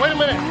life. Wait a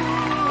minute.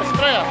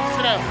 Estrella,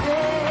 sit down.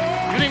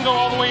 You didn't go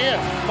all the way in.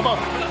 Come on.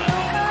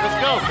 Let's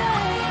go.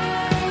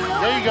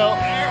 There you go.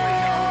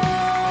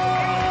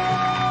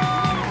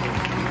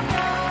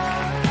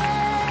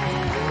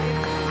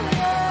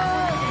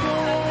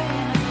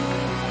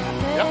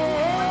 Yep.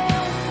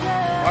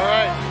 All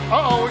right.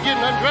 Uh-oh, we're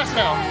getting undressed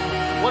now.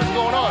 What is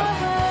going on?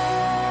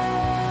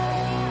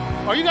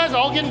 Are you guys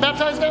all getting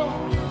baptized now?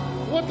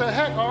 What the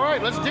heck? All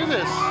right, let's do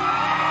this.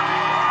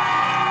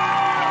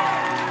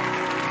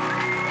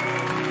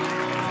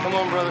 Come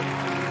on, brother.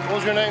 What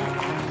was your name?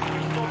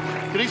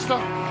 Cristo?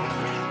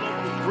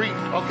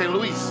 Okay,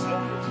 Luis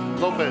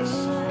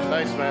Lopez.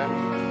 Nice,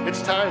 man.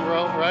 It's time,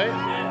 bro, right?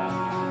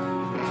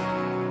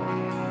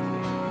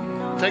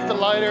 Take the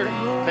lighter.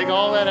 Take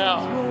all that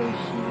out.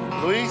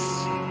 Luis,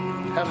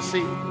 have a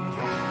seat.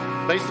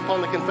 Based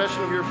upon the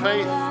confession of your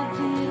faith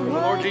in the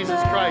Lord Jesus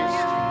Christ,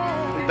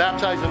 we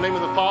baptize in the name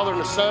of the Father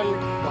and the Son,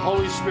 the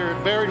Holy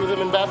Spirit, buried with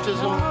him in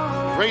baptism,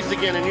 raised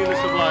again in newness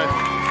of life.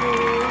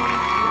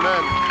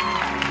 Amen.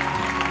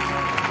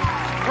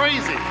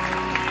 Crazy.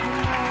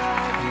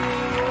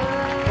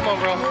 Come on,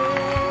 bro.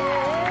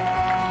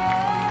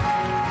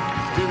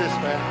 Let's do this,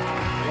 man.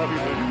 Love you,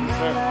 dude. Yes,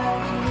 sir.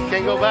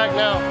 Can't go back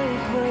now.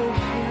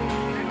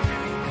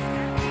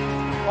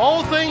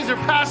 All things are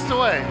passed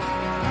away.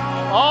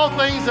 All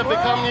things have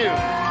become new.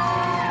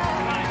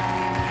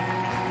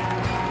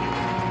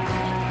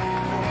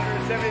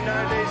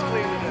 479 days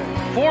clean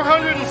today.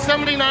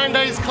 479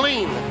 days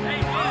clean.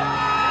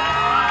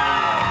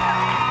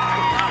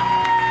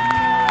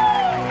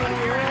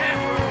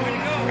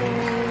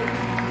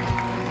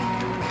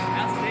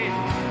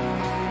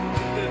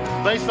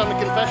 Based on the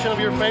confession of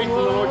your faith in the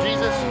Lord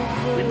Jesus,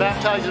 we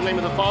baptize in the name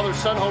of the Father,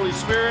 Son, Holy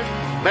Spirit,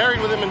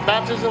 buried with him in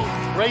baptism,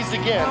 raised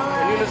again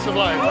in newness of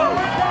life.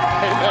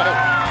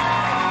 Amen.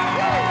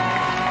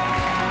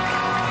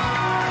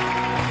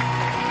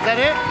 Is that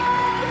it?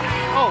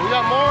 Oh, we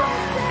got more?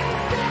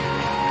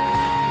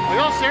 Are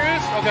y'all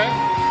serious? Okay.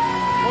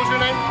 What was your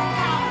name?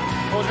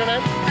 What was your name?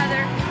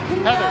 Heather.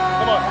 Heather,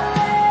 come on.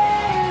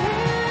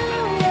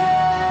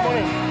 Come on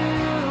in.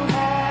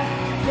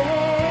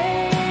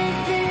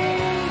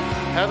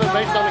 Heather,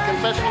 based on the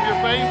confession of your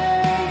faith,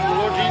 the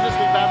Lord Jesus,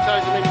 we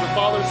baptize in the name of the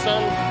Father,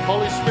 Son,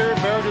 Holy Spirit,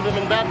 buried with him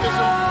in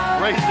baptism,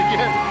 raised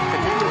again,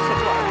 and newness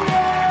of life.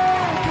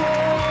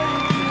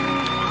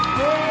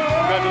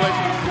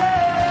 Congratulations.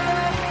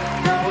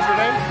 What was your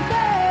name?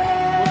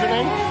 What was your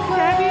name?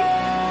 Gabby.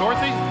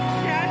 Dorothy?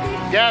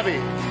 Gabby. Gabby.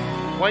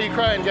 Why are you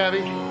crying,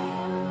 Gabby?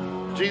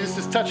 Jesus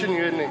is touching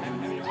you, isn't he?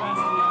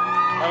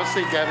 Have a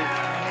seat, Gabby.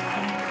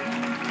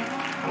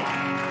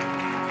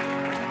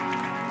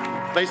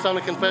 Based on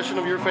the confession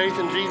of your faith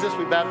in Jesus,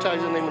 we baptize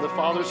in the name of the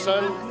Father,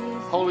 Son,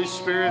 Holy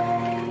Spirit,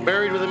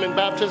 buried with him in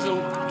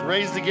baptism,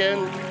 raised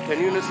again in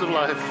newness of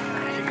life.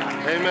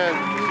 Amen.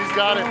 She's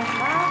got it.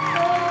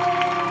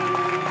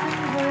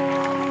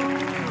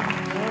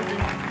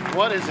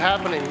 What is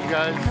happening, you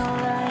guys?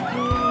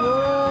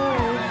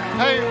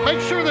 Hey, make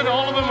sure that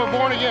all of them are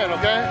born again,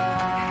 okay?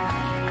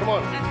 Come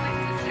on.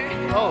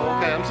 Oh,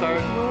 okay, I'm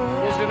sorry.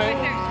 What was your name?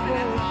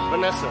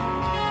 Vanessa.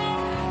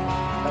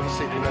 Have a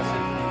seat, Vanessa.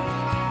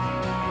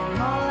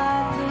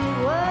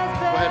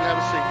 Go ahead and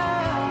have a seat.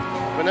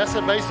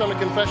 Vanessa, based on the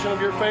confession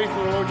of your faith in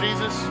the Lord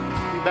Jesus,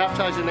 we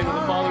baptize in the name of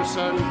the Father,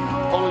 Son,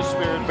 Holy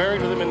Spirit,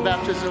 buried with him in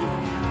baptism,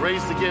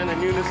 raised again in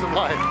newness of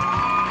life.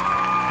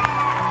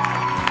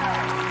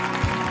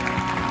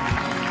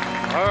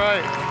 All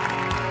right.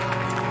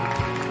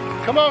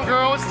 Come on,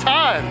 girl, it's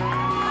time.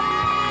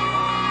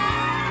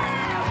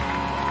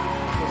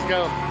 Let's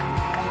go.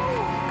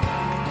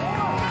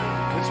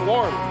 It's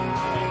warm.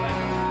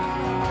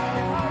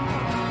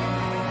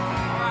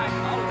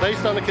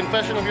 Based on the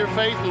confession of your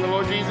faith in the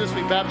Lord Jesus,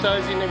 we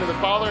baptize you in the name of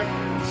the Father,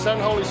 Son,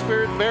 Holy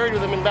Spirit, buried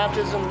with him in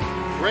baptism,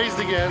 raised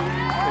again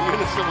in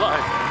newness of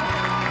life.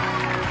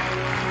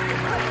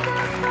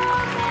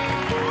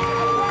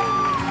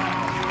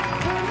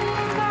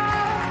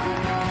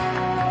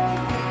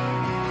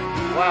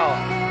 Wow.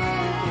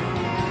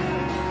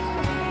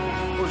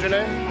 What was your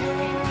name?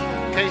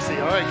 Casey.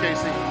 All right,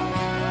 Casey.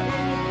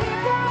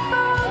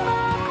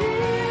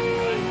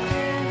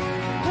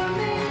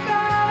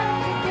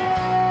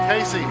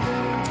 Casey,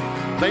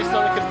 based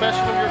on the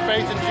confession of your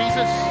faith in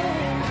Jesus,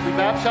 we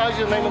baptize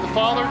you in the name of the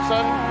Father,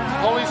 Son,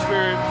 Holy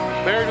Spirit,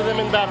 buried with him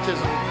in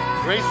baptism,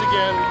 raised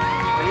again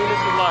in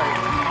newness of life.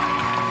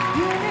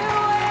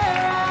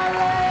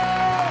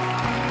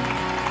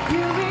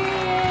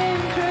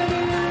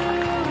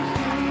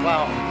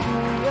 Wow.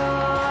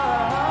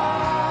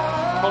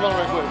 Hold on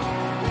right quick.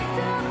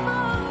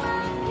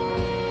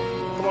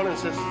 Come on in,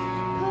 sis.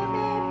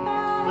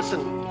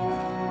 Listen,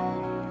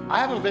 I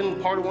haven't been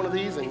part of one of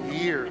these in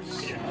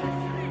years.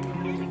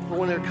 But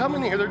when they're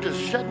coming here, they're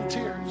just shedding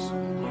tears.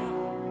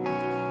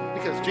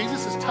 Because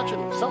Jesus is touching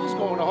them. Something's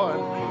going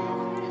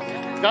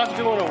on. God's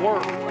doing a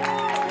work.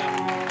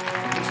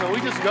 And so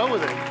we just go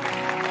with it.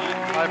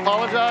 I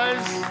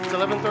apologize. It's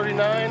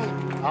 11:39.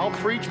 I'll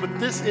preach, but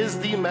this is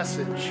the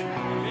message.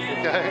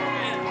 Okay?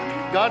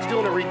 God's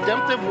doing a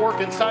redemptive work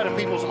inside of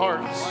people's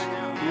hearts.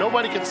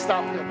 Nobody can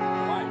stop him.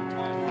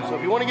 So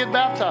if you want to get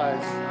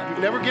baptized, you've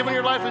never given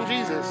your life in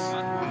Jesus,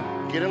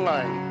 get in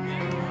line.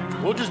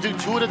 We'll just do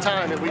 2 at a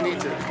time if we need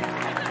to.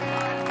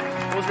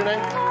 What was your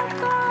name?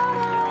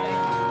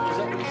 What was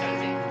that?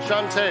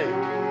 Shantae.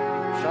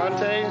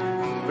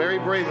 Shantae, very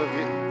brave of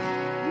you.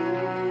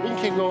 We can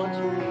keep going.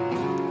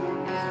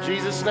 In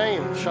Jesus'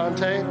 name,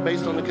 Shantae,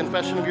 based on the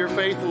confession of your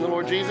faith in the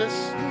Lord Jesus,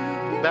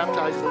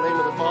 baptized in the name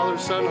of the Father,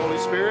 Son, Holy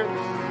Spirit,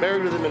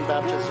 buried with him in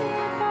baptism,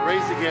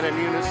 raised again in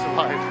newness of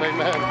life.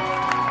 Amen.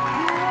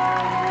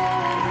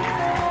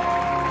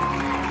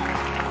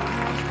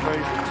 It's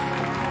crazy.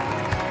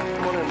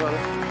 Come on in,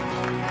 brother.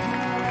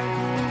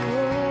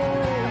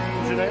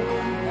 What's your name?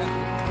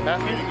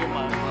 Matthew? To give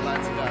my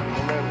life to God.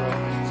 Amen, bro.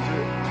 Let's do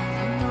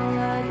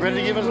it. Ready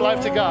to give his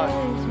life to God?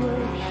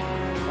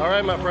 All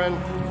right, my friend.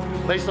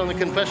 Based on the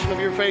confession of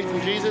your faith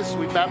in Jesus,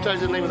 we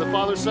baptize in the name of the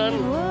Father, Son,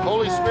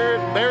 Holy Spirit,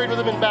 buried with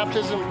him in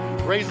baptism,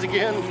 raised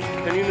again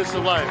in newness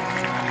of life.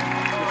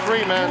 You're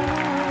free, man.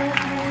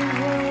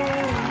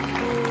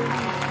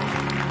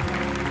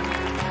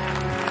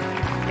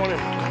 Come on in.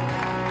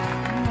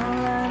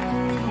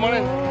 Come on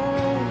in.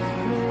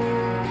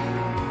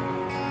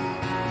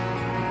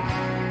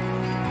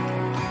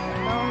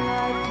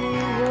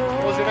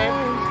 What was your name?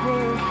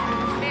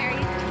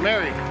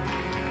 Mary. Mary.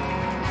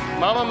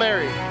 Mama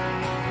Mary.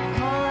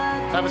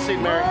 Have a seat,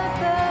 Mary.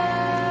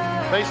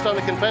 Based on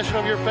the confession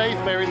of your faith,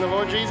 Mary, in the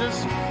Lord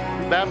Jesus,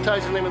 we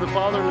baptize in the name of the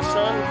Father and the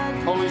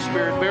Son, Holy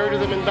Spirit, buried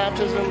with him in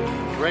baptism,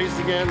 raised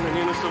again in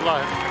newness of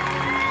life.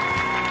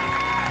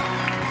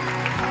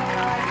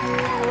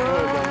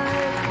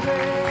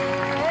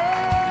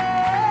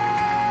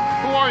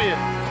 Who are you?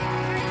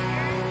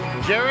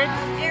 Jared?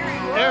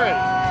 Aaron.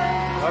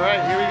 All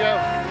right, here we go.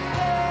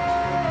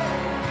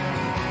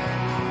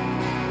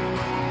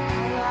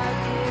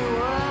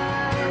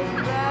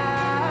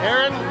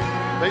 Aaron,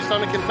 Based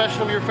on the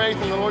confession of your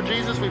faith in the Lord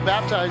Jesus, we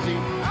baptize you.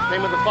 In the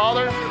name of the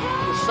Father,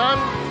 the Son,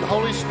 the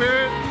Holy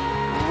Spirit,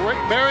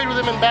 buried with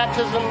him in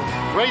baptism,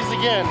 raised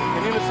again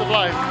in newness of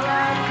life.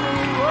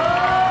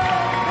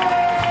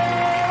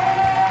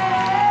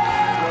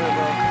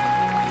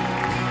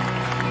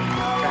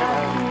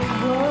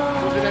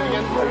 What's your name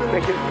again?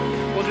 Thank you.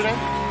 What's your name?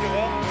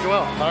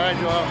 Joel. All right,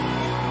 Joel.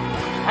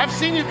 I've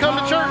seen you come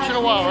to church in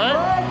a while, right?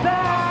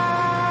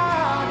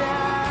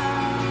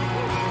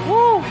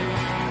 Woo!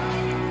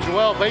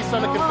 Joel, based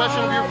on the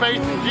confession of your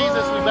faith in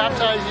Jesus, we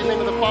baptize you in the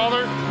name of the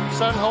Father,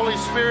 Son, Holy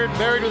Spirit,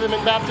 buried with him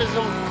in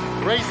baptism,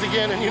 raised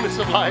again in newness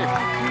of life.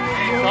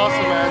 It's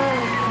awesome, man.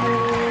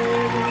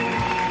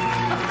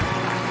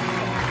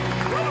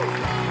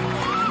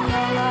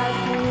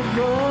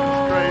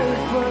 Crazy.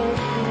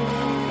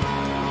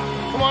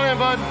 Come on in,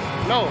 bud.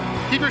 No,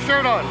 keep your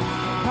shirt on.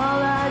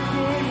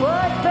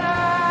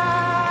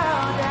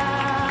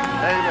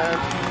 Hey, man.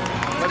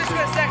 Let's do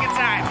it a second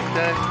time.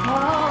 Okay.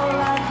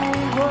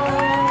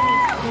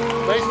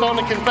 Based on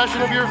the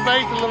confession of your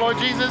faith in the Lord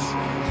Jesus,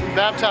 we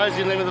baptize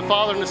you in the name of the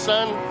Father and the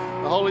Son,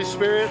 the Holy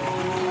Spirit.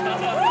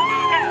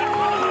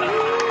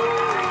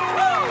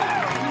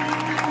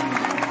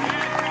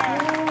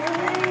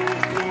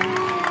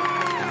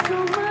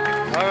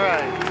 All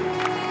right.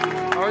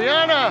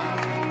 Ariana,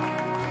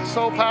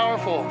 so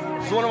powerful.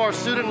 She's one of our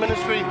student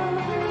ministry,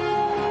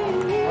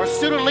 our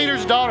student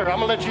leader's daughter. I'm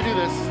going to let you do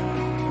this.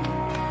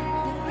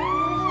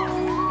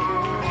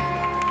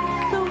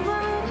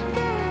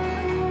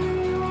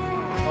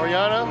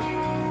 Ariana,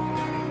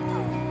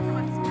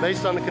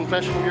 based on the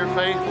confession of your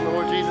faith in the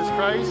Lord Jesus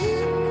Christ,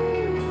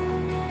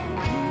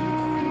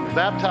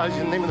 baptize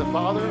you in the name of the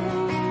Father, in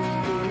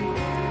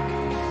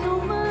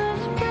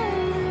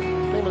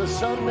the name of the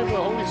Son, in the name of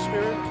the Holy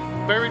Spirit,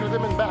 buried with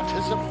him in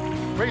baptism,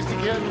 raised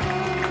again.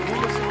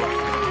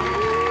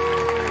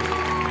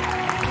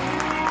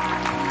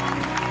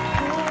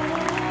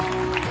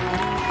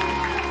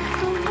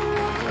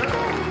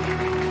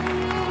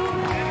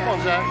 Come on,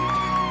 Zach.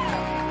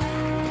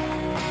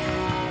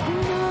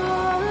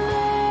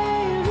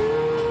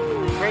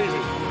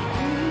 Crazy.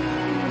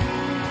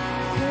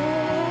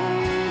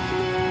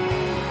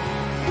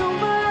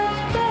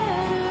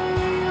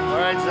 All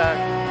right, Zach.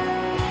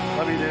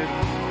 Love you, dude. All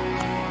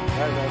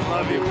right, man.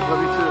 Love you.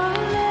 Love you too.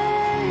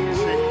 You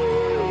see.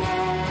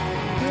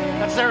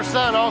 That's their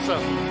son also.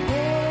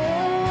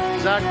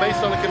 Zach,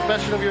 based on the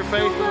confession of your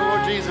faith in the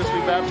Lord Jesus,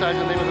 we baptize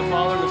in the name of the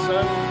Father, the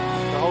Son,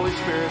 the Holy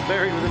Spirit,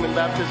 buried with him in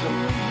baptism,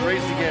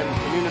 raised again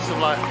in newness of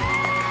life.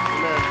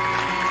 Amen.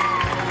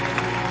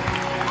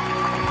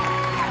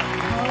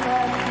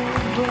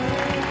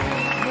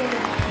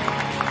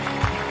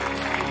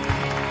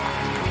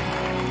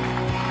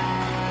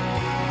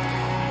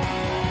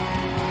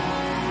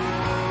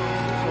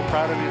 So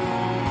proud of you.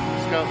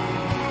 Let's go.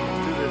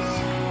 Let's do this.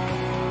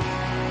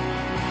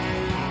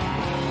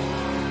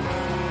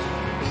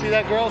 You see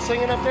that girl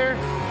singing up there?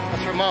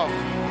 That's her mom.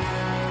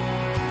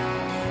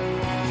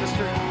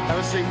 Sister, have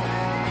a seat.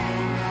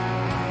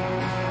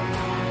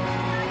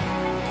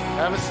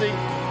 Have a seat.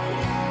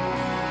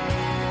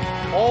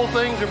 All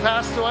things are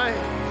passed away.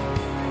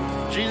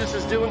 Jesus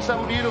is doing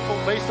something beautiful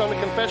based on the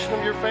confession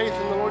of your faith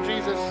in the Lord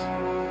Jesus.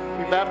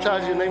 We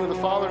baptize you in the name of the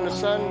Father and the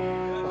Son,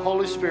 the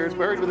Holy Spirit,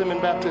 buried with him in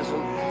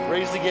baptism,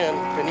 raised again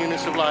in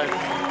newness of life.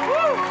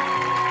 Woo!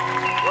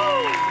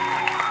 Woo!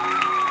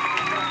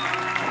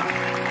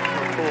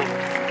 Cool.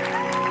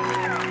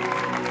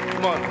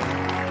 Come on.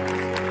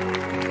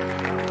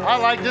 I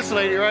like this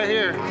lady right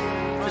here.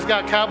 She's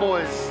got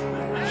Cowboys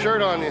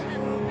shirt on you.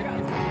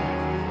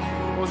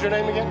 What was your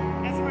name again?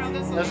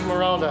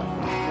 Esmeralda.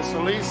 Miss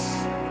Elise.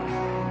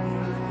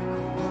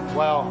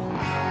 Wow.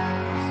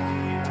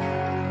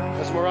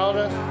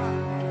 Esmeralda, go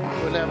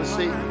ahead and have a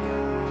seat.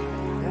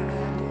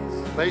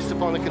 Based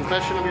upon the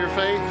confession of your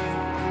faith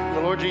in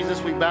the Lord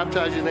Jesus, we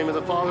baptize you in the name of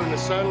the Father and the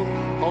Son,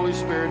 Holy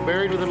Spirit,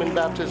 buried with him in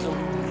baptism,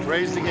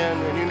 raised again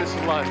in newness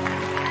of life.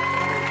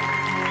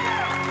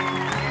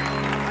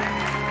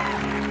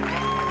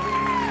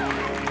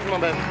 Come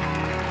on, baby.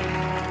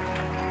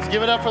 Let's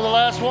give it up for the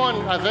last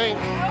one, I think.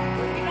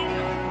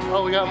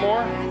 Oh, we got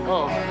more?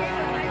 Oh.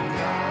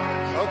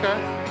 Okay.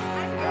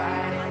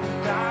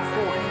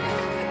 Cool.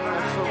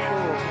 That's so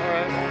cool. All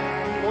right.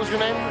 What was your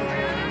name?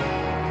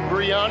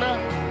 Brianna?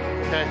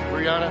 Okay,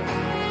 Brianna.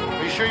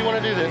 Are you sure you want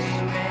to do this?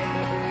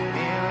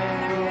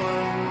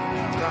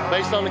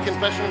 Based on the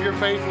confession of your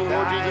faith in the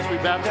Lord Jesus, we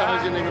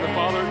baptize you in the name of the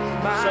Father,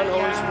 Son,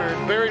 Holy Spirit,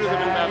 buried with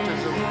him in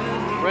baptism,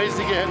 raised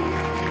again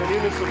in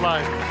newness of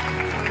life.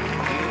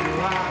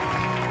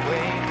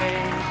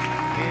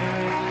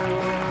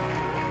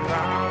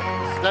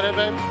 Is that it,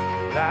 babe?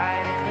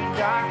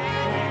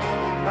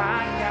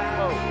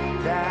 Oh.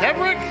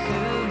 Debrick?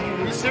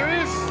 Are you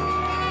serious?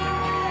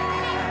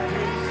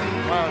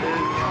 Wow, dude.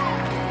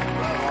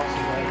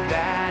 Awesome,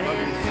 man. Love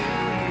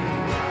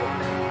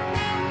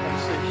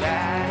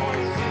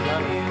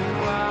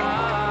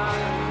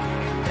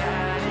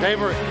you.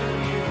 Debrick.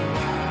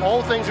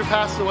 All things are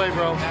passed away,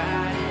 bro.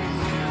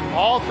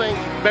 All things,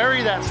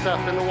 bury that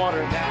stuff in the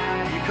water.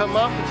 You come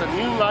up, it's a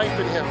new life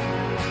in him.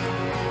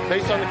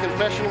 Based on the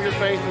confession of your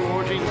faith in the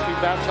Lord Jesus, be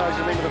baptized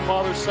in the name of the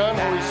Father, Son,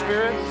 Holy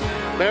Spirit,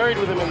 buried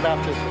with him in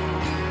baptism,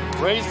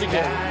 raised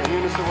again in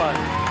newness of life.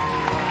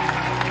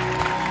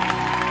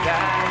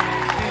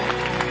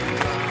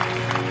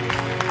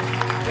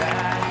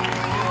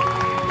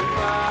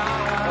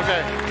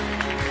 Okay.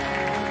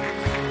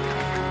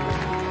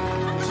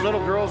 This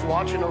little girl's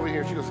watching over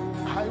here. She goes,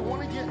 I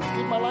want to give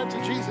my life to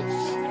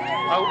Jesus.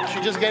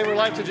 She just gave her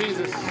life to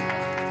Jesus.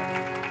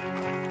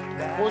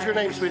 What was your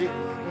name, sweetie?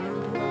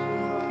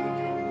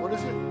 What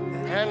is it?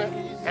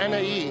 Anna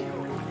E.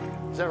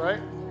 Is that right?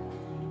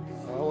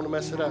 I don't want to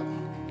mess it up.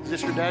 Is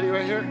this your daddy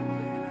right here?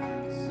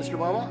 Is this your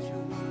mama?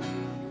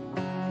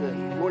 Good.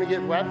 You want to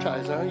get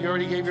baptized, huh? You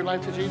already gave your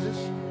life to Jesus?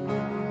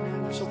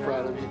 I'm so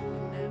proud of you.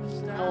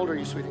 How old are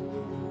you, sweetie?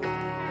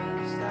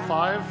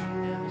 5?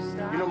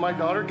 You know, my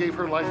daughter gave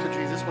her life to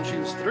Jesus when she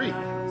was 3.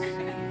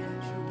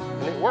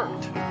 And it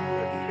worked.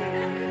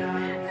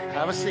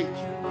 Have a seat.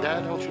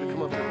 Dad, I want you to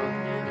come up here, bro. I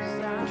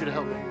want you to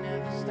help me.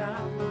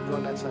 Go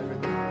on that side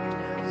right there.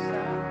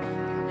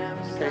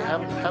 Okay,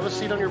 have a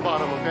seat on your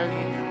bottom, okay?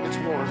 It's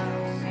warm.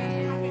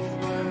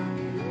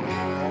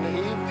 Anna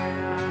Eve,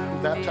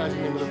 baptized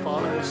in the name of the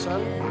Father, and the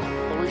Son,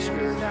 Holy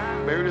Spirit,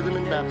 buried with him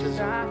in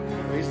baptism,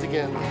 raised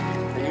again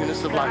in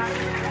newness of life.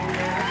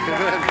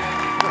 Amen.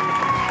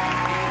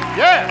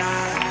 Yes!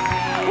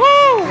 Woo!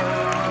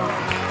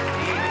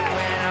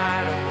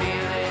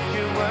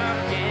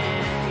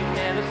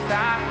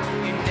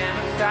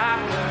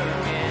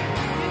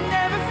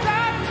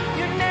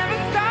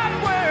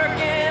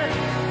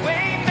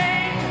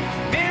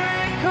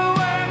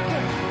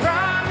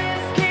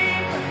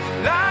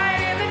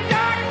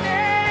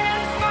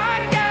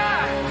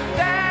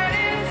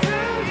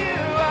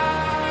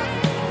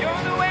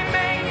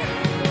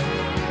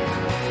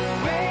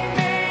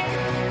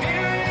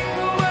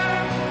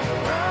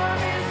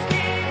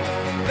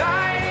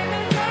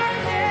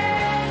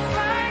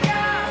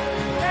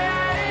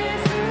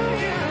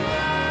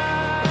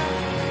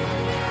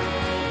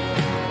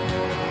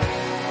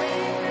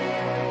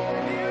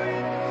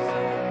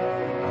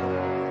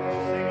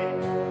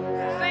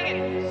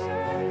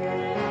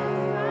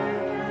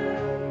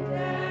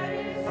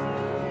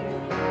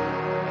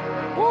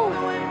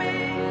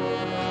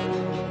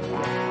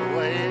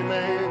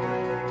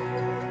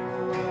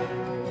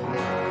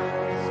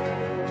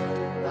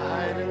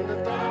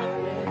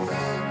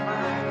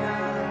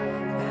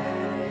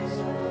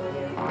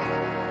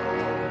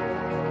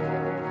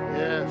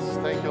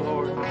 Thank you,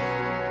 Lord.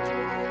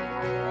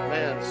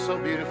 Man, it's so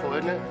beautiful,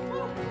 isn't it?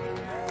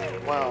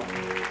 Wow.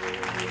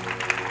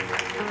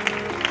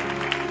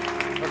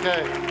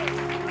 Okay.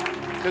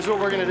 Here's what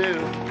we're going to do.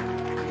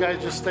 You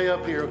guys just stay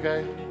up here,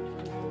 okay?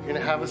 You're going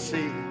to have a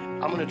seat.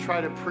 I'm going to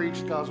try to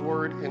preach God's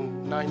word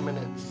in 9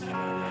 minutes.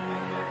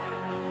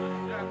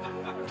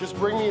 Just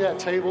bring me that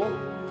table.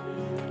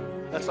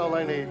 That's all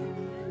I need.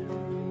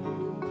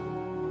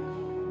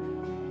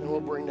 And we'll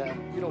bring that.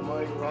 If you don't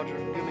mind, Roger,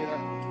 give me that.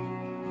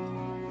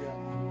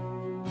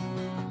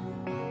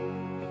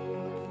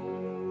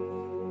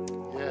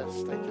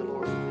 Thank you,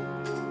 Lord.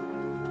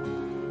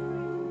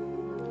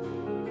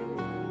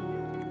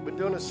 Been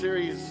doing a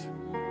series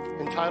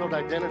entitled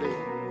Identity.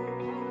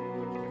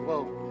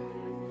 Whoa.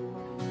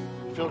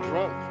 I feel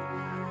drunk.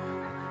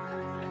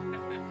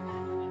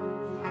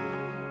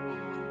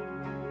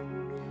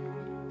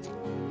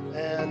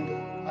 And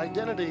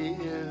identity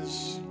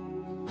is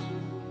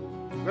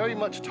very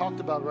much talked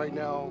about right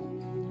now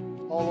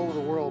all over the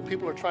world.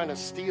 People are trying to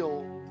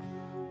steal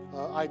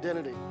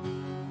identity.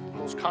 The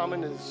most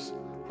common is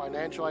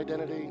financial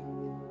identity,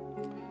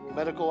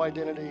 medical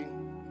identity.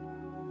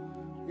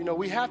 You know,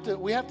 we have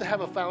to have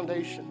a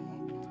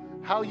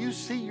foundation. How you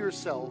see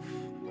yourself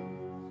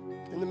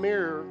in the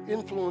mirror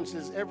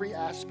influences every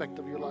aspect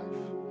of your life.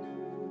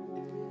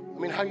 I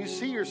mean, how you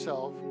see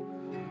yourself,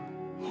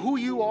 who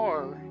you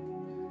are,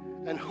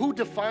 and who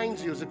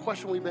defines you is a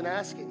question we've been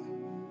asking.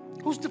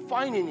 Who's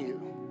defining you?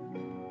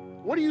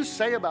 What do you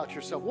say about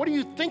yourself? What do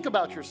you think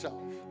about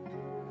yourself?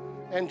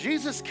 And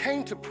Jesus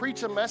came to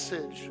preach a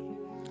message.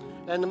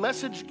 And the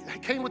message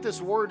came with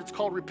this word. It's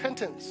called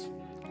repentance.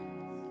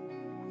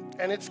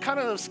 And it's kind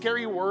of a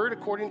scary word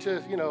according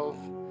to,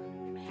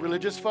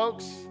 religious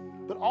folks.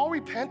 But all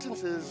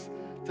repentance is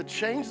to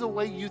change the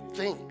way you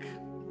think.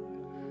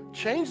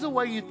 Change the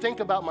way you think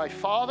about my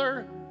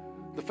Father.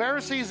 The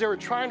Pharisees, they were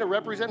trying to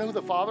represent who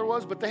the Father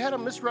was, but they had a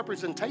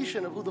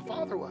misrepresentation of who the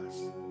Father was.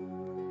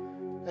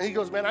 And he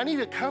goes, man, I need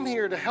to come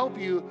here to help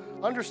you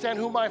understand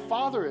who my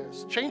Father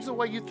is. Change the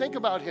way you think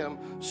about him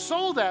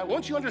so that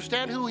once you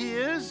understand who he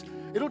is,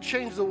 it'll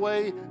change the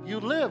way you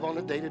live on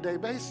a day-to-day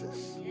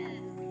basis.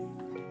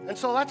 And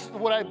so that's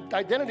what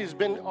identity's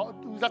been,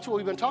 that's what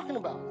we've been talking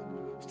about.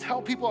 To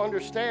help people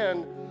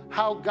understand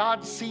how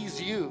God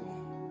sees you.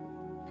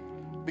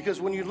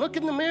 Because when you look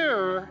in the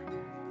mirror,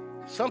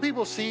 some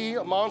people see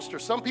a monster.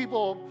 Some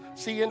people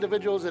see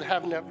individuals that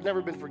have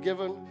never been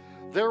forgiven.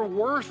 Their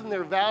worth and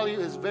their value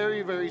is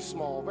very, very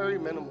small, very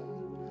minimal.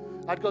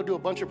 I'd go do a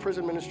bunch of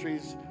prison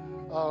ministries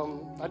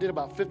I did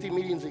about 50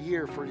 meetings a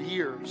year for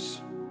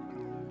years.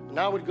 And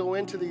I would go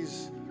into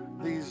these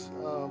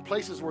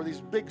places where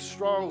these big,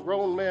 strong,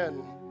 grown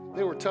men,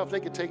 they were tough. They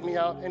could take me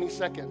out any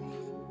second.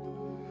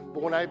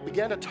 But when I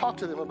began to talk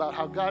to them about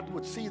how God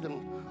would see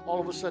them, all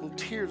of a sudden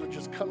tears would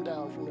just come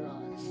down from their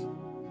eyes.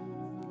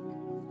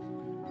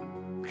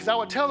 Because I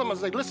would tell them, I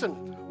was like, listen,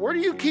 where do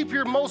you keep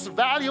your most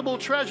valuable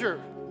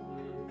treasure?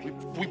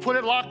 We put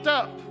it locked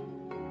up.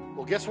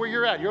 Well, guess where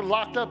you're at? You're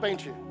locked up,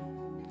 ain't you?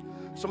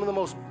 Some of the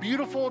most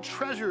beautiful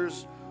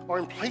treasures are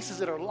in places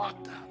that are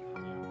locked up.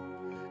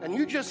 And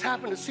you just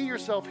happen to see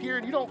yourself here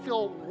and you don't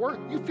feel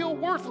you feel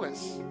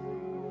worthless.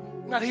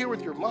 You're not here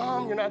with your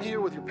mom, you're not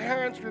here with your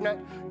parents, you're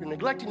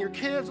neglecting your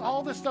kids.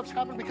 All this stuff's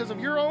happened because of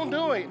your own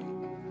doing.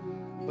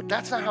 But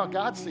that's not how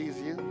God sees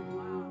you.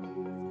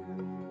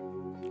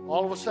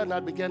 All of a sudden, I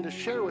began to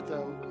share with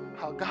them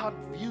how God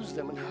views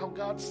them and how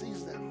God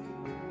sees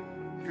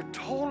them. You're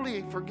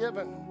totally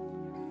forgiven.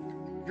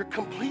 You're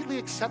completely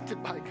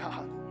accepted by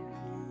God.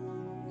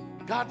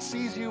 God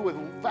sees you with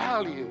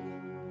value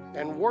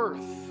and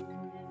worth.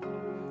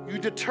 You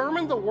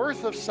determine the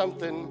worth of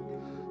something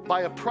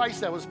by a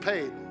price that was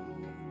paid.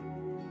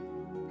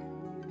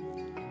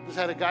 Just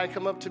had a guy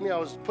come up to me. I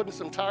was putting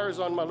some tires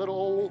on my little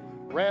old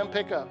Ram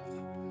pickup.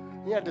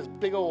 He had this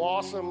big old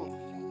awesome,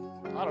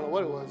 I don't know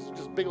what it was,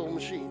 just big old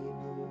machine.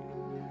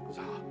 He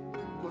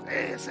goes,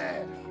 hey,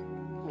 Sad.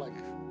 I'm like,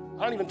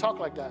 I don't even talk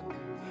like that.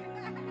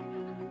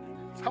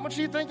 How much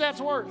do you think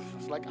that's worth?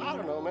 It's like, I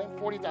don't know, man,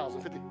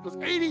 40,000, 50. It goes,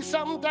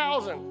 80-something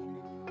thousand.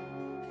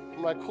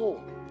 I'm like,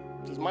 cool.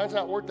 Because mine's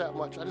not worth that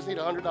much. I just need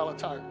a $100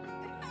 tire.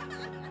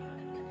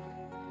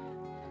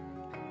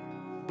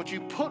 But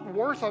you put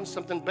worth on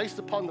something based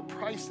upon the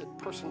price that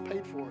person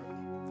paid for it.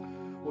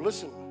 Well,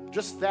 listen,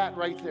 just that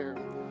right there.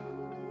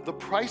 The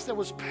price that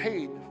was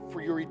paid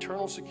for your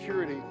eternal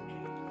security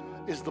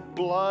is the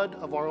blood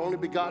of our only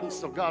begotten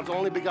Son, God's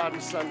only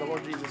begotten Son, the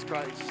Lord Jesus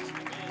Christ.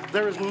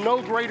 There is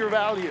no greater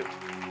value.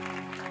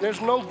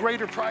 There's no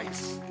greater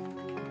price.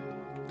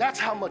 That's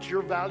how much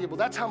you're valuable.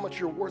 That's how much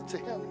you're worth to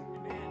Him.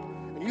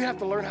 And you have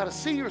to learn how to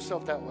see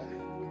yourself that way.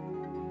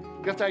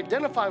 You have to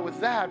identify with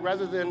that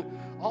rather than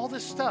all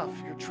this stuff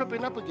you're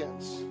tripping up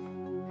against.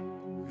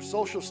 Your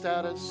social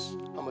status,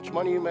 how much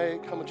money you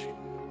make, how much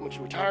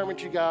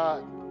retirement you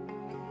got,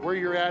 where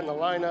you're at in the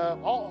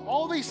lineup,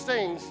 all these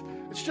things,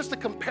 it's just a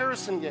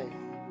comparison game.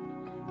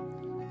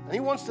 And He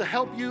wants to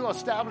help you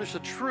establish a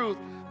truth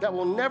that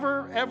will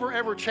never, ever,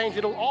 ever change.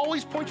 It'll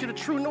always point you to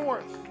true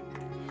north.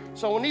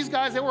 So when these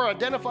guys, they were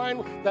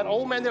identifying that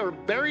old man, they were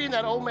burying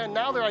that old man,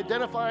 now they're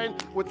identifying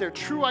with their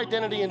true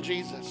identity in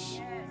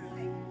Jesus.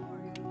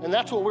 And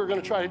that's what we're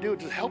going to try to do,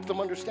 to help them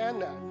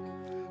understand that.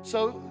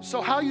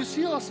 So how you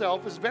see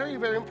yourself is very,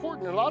 very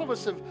important. A lot of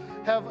us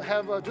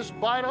have just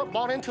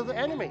bought into the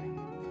enemy.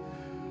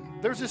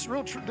 There's this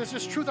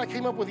truth I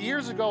came up with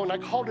years ago, and I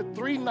called it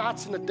 3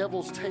 knots in the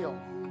devil's tail.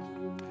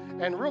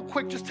 And real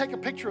quick, just take a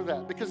picture of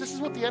that, because this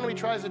is what the enemy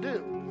tries to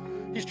do.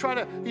 He's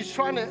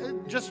trying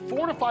to just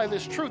fortify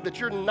this truth that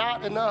you're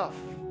not enough,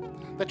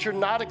 that you're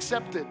not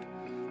accepted,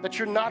 that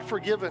you're not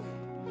forgiven,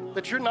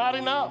 that you're not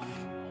enough.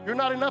 You're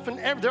not enough in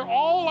they're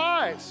all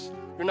lies.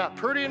 You're not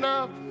pretty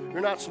enough. You're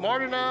not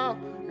smart enough.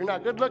 You're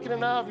not good looking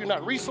enough. You're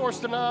not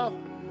resourced enough.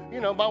 You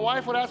know, my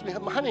wife would ask me,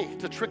 honey,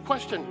 it's a trick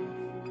question.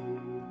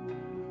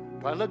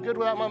 Do I look good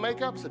without my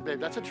makeup? I said, babe,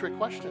 that's a trick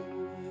question.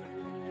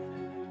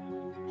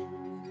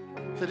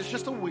 I said, it's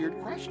just a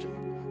weird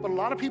question. But a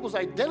lot of people's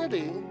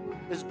identity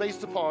is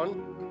based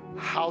upon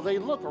how they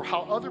look or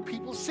how other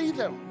people see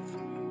them.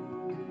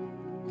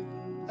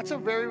 That's a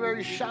very,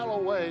 very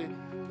shallow way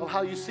of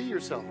how you see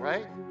yourself,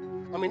 right?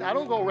 I mean, I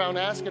don't go around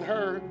asking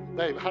her,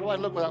 babe, how do I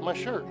look without my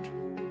shirt?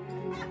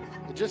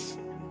 It's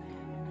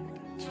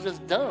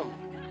just dumb.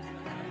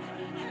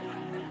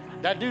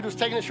 That dude was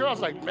taking his shirt, I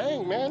was like,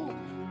 dang, man,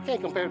 can't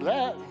compare to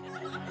that.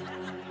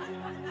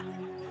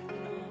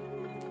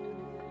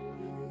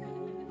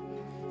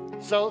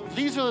 So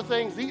these are the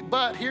things,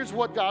 but here's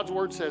what God's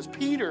word says.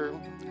 Peter,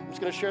 I'm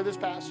just going to share this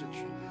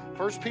passage.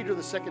 1 Peter,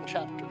 the 2nd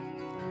chapter.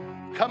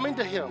 Coming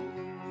to Him,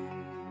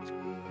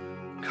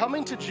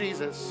 coming to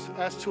Jesus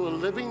as to a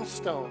living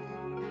stone.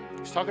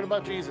 He's talking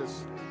about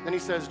Jesus. And he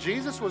says,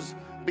 Jesus was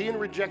being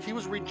rejected. He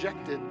was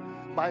rejected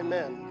by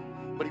men,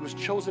 but He was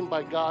chosen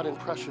by God and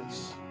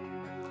precious.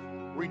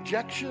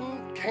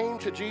 Rejection came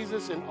to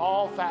Jesus in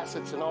all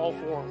facets, in all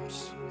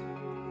forms.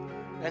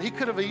 And He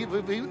could have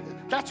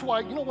that's why,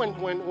 you know,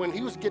 when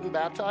He was getting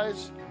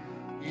baptized,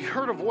 He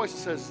heard a voice that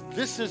says,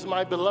 this is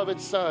my beloved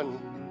Son,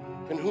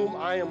 in whom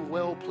I am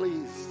well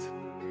pleased.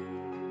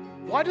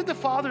 Why did the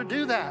Father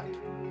do that?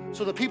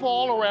 So the people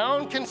all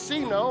around can see?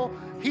 No,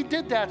 He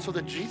did that so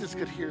that Jesus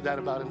could hear that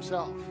about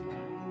Himself.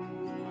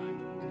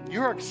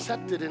 You're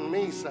accepted in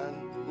me,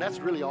 son. And that's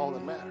really all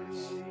that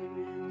matters.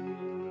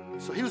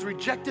 So He was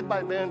rejected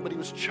by men, but He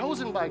was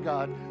chosen by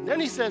God. And then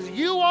He says,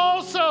 you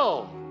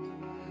also,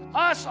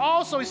 us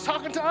also. He's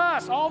talking to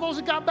us, all those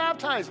who got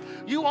baptized.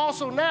 You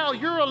also now,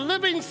 you're a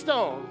living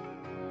stone.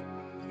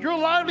 You're a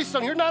lively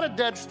stone. You're not a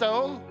dead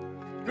stone.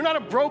 You're not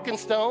a broken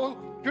stone.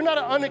 You're not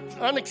an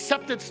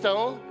unaccepted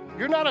stone.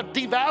 You're not a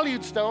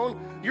devalued stone.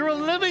 You're a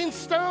living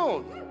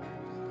stone.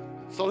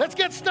 So let's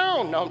get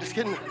stoned. No, I'm just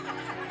kidding.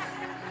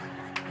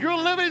 You're a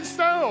living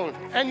stone,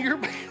 and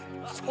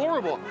it's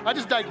horrible. I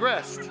just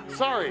digressed.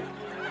 Sorry.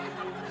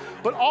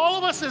 But all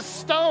of us as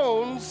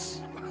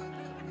stones,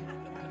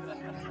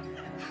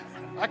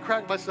 I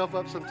crack myself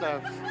up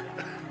sometimes.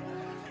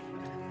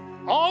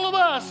 All of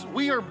us,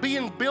 we are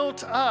being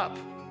built up,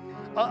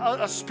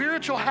 a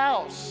spiritual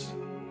house,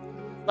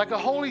 like a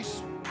holy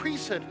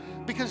priesthood,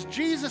 because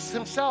Jesus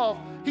himself,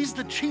 he's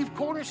the chief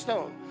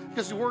cornerstone.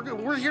 Because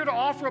we're here to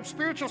offer up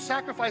spiritual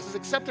sacrifices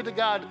accepted to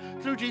God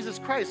through Jesus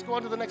Christ. Go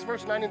on to the next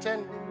verse, 9 and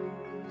 10.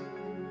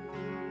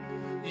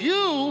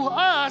 You,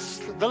 us,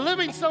 the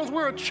living stones,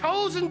 we're a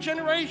chosen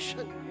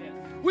generation.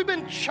 We've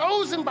been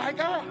chosen by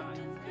God.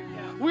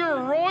 We're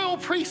a royal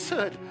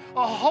priesthood,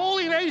 a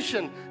holy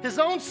nation, his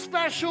own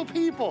special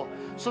people,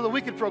 so that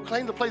we could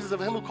proclaim the places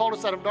of him who called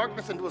us out of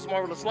darkness into his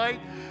marvelous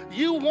light.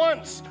 You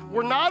once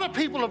were not a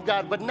people of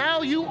God, but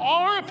now you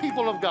are a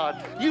people of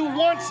God. You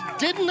once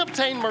didn't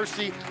obtain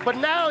mercy, but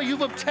now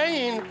you've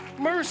obtained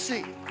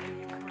mercy.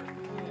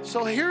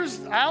 So here's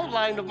the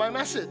outline of my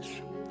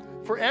message.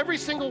 For every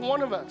single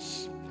one of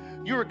us,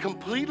 you are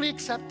completely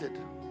accepted.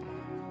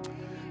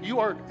 You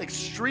are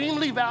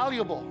extremely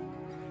valuable.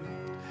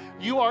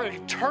 You are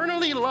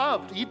eternally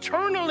loved,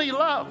 eternally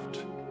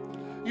loved.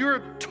 You're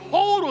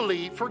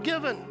totally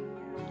forgiven.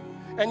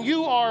 And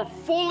you are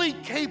fully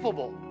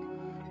capable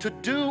to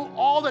do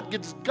all that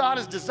God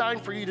has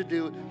designed for you to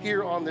do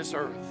here on this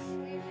earth.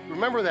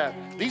 Remember that.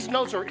 These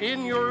notes are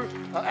in your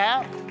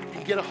app. You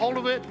can get a hold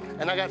of it.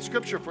 And I got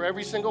scripture for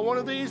every single one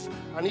of these.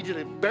 I need you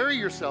to bury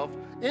yourself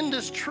in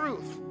this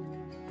truth.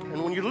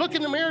 And when you look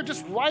in the mirror,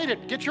 just write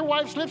it. Get your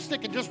wife's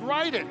lipstick and just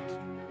write it.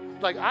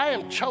 Like, I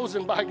am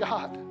chosen by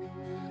God.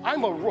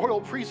 I'm a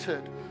royal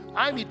priesthood.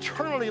 I'm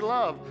eternally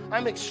loved.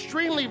 I'm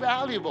extremely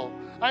valuable.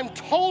 I'm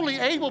totally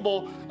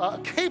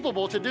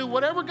capable to do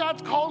whatever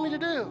God's called me to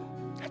do.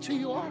 That's who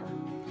you are.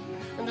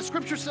 And the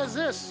scripture says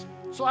this.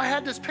 So I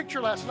had this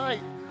picture last night.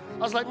 I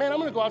was like, man, I'm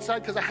going to go outside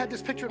because I had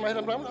this picture in my head.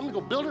 I'm going to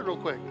go build it real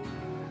quick.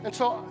 And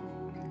so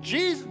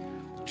Jesus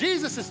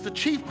is the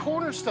chief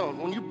cornerstone.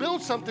 When you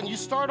build something, you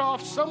start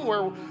off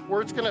somewhere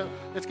where it's gonna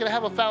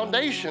have a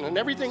foundation, and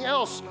everything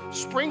else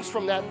springs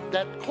from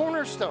that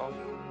cornerstone.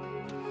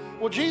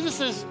 Well,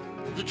 Jesus is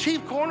the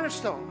chief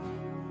cornerstone.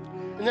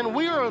 And then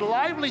we are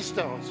lively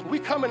stones. We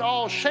come in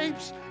all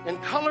shapes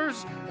and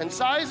colors and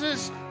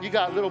sizes. You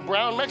got little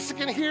brown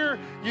Mexican here.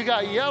 You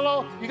got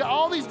yellow. You got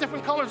all these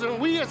different colors. And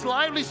we as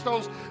lively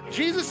stones,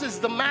 Jesus is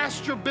the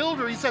master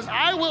builder. He says,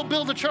 I will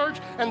build the church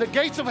and the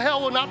gates of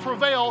hell will not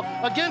prevail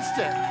against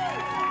it.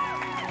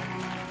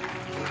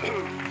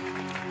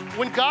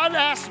 When God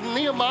asked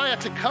Nehemiah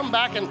to come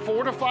back and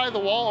fortify the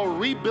wall or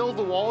rebuild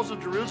the walls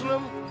of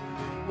Jerusalem,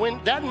 when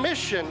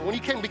he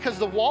came, because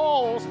the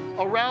walls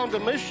around the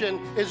mission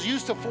is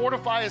used to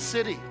fortify a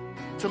city,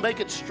 to make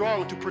it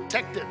strong, to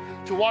protect it,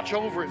 to watch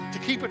over it, to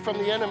keep it from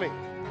the enemy.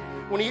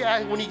 When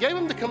he gave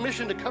him the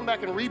commission to come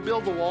back and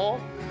rebuild the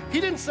wall, he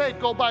didn't say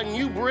go buy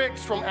new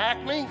bricks from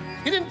Acme.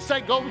 He didn't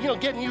say go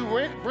get new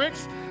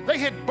bricks. They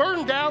had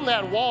burned down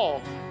that wall.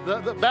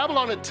 The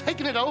Babylon had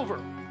taken it over.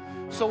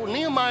 So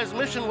Nehemiah's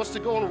mission was to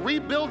go and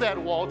rebuild that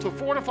wall, to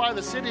fortify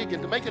the city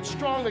again, to make it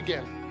strong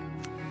again.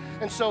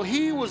 And so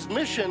he was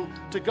missioned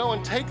to go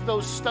and take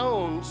those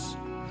stones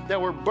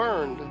that were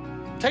burned,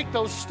 take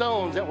those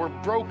stones that were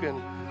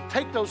broken,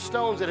 take those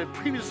stones that had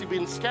previously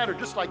been scattered,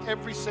 just like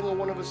every single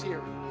one of us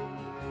here.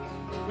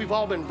 We've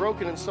all been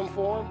broken in some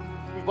form.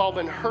 We've all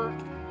been hurt.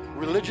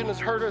 Religion has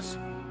hurt us.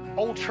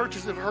 Old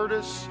churches have hurt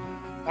us.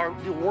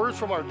 The words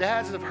from our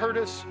dads have hurt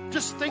us.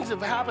 Just things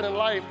have happened in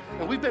life,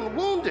 and we've been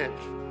wounded.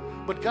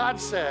 But God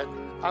said,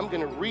 I'm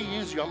going to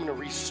reuse you. I'm going to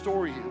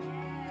restore you.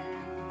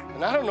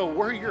 And I don't know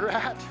where you're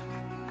at.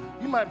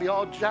 You might be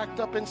all jacked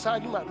up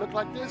inside. You might look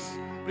like this.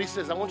 But he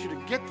says, I want you to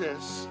get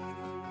this,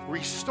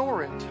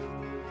 restore it,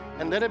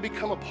 and let it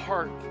become a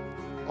part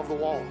of the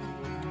wall.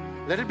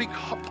 Let it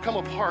become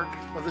a part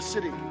of the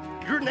city.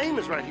 Your name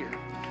is right here.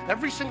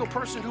 Every single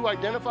person who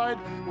identified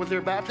with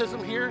their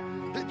baptism here,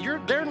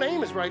 their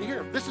name is right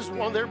here. This is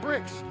one of their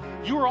bricks.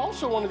 You are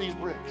also one of these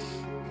bricks.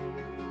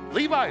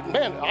 Levi,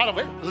 man, out of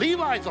it,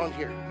 Levi's on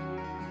here.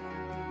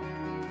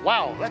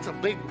 Wow, that's a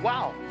big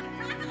wow.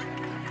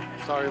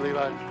 Sorry,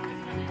 Levi.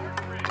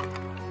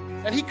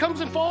 And he comes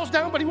and falls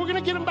down, but we're going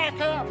to get him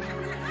back up.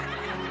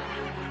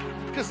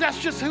 Because that's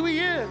just who he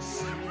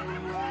is.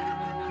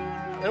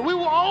 And we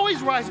will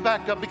always rise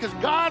back up, because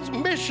God's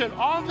mission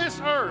on this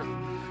earth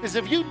is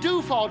if you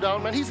do fall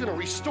down, man, he's going to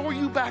restore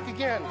you back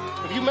again.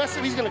 If you mess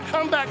up, he's going to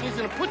come back and he's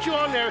going to put you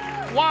on there.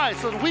 Why?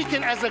 So that we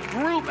can, as a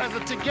group,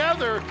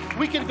 together,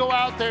 we can go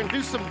out there and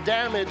do some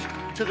damage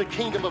to the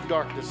kingdom of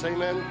darkness.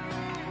 Amen?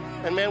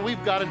 And man,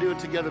 we've got to do it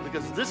together,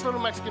 because this little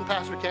Mexican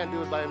pastor can't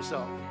do it by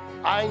himself.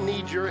 I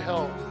need your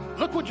help.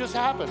 Look what just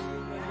happened.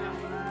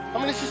 I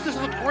mean, this is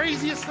the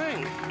craziest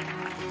thing.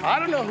 I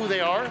don't know who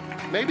they are.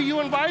 Maybe you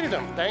invited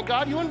them. Thank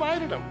God you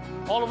invited them.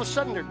 All of a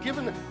sudden, they're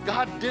given.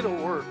 God did a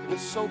work, and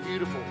it's so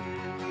beautiful.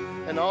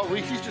 And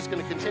he's just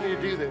going to continue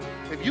to do that.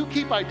 If you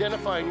keep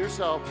identifying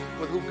yourself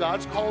with who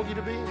God's called you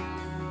to be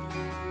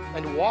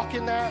and walk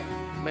in that,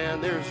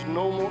 man,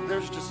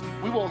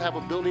 we won't have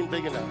a building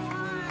big enough.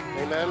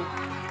 Amen.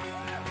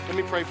 Let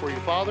me pray for you.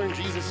 Father, in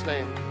Jesus'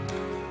 name,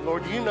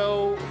 Lord, you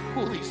know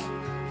who these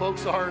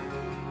folks are.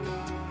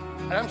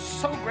 And I'm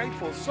so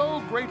grateful,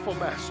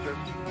 Master,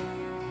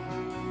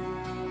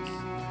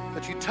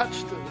 that you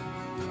touched them,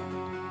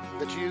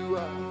 that you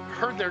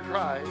heard their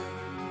cry,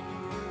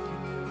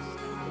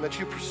 and that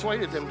you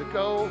persuaded them to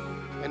go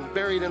and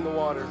bury it in the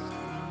water.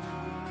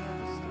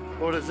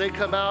 Lord, as they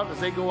come out, as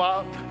they go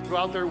out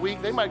throughout their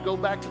week, they might go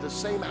back to the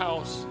same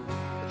house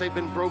that they've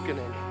been broken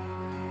in,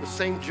 the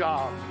same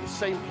job, the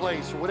same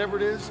place, or whatever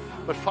it is.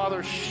 But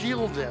Father,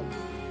 shield them,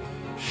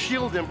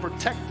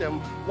 protect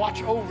them,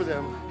 watch over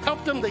them.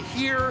 Help them to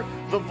hear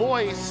the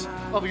voice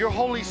of your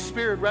Holy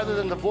Spirit rather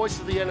than the voice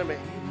of the enemy.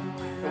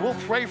 And we'll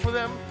pray for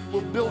them,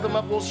 we'll build them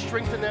up, we'll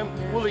strengthen them,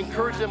 we'll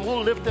encourage them,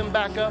 we'll lift them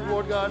back up,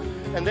 Lord God,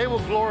 and they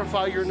will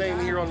glorify your name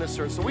here on this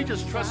earth. So we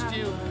just trust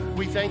you.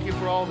 We thank you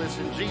for all this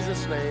in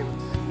Jesus' name.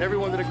 And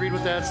everyone that agreed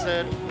with that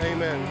said,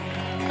 amen.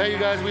 Hey, you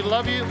guys, we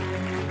love you.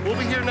 We'll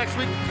be here next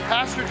week.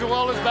 Pastor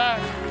Joel is back.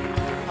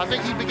 I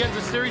think he begins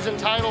a series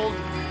entitled,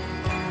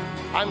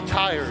 I'm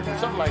Tired, or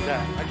something like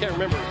that. I can't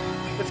remember.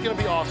 It's going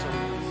to be awesome.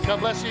 God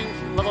bless you.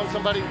 Love on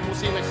somebody. We'll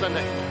see you next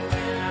Sunday.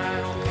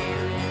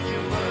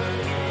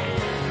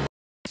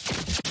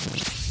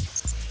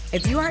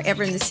 If you are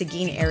ever in the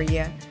Seguin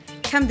area,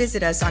 come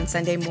visit us on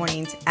Sunday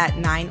mornings at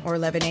 9 or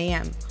 11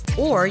 a.m.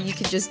 Or you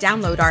can just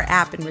download our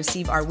app and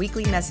receive our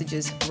weekly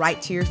messages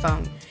right to your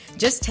phone.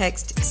 Just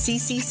text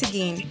CC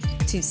Seguin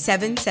to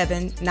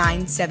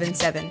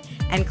 77977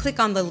 and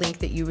click on the link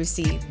that you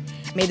receive.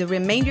 May the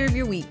remainder of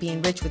your week be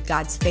enriched with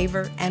God's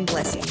favor and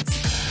blessings.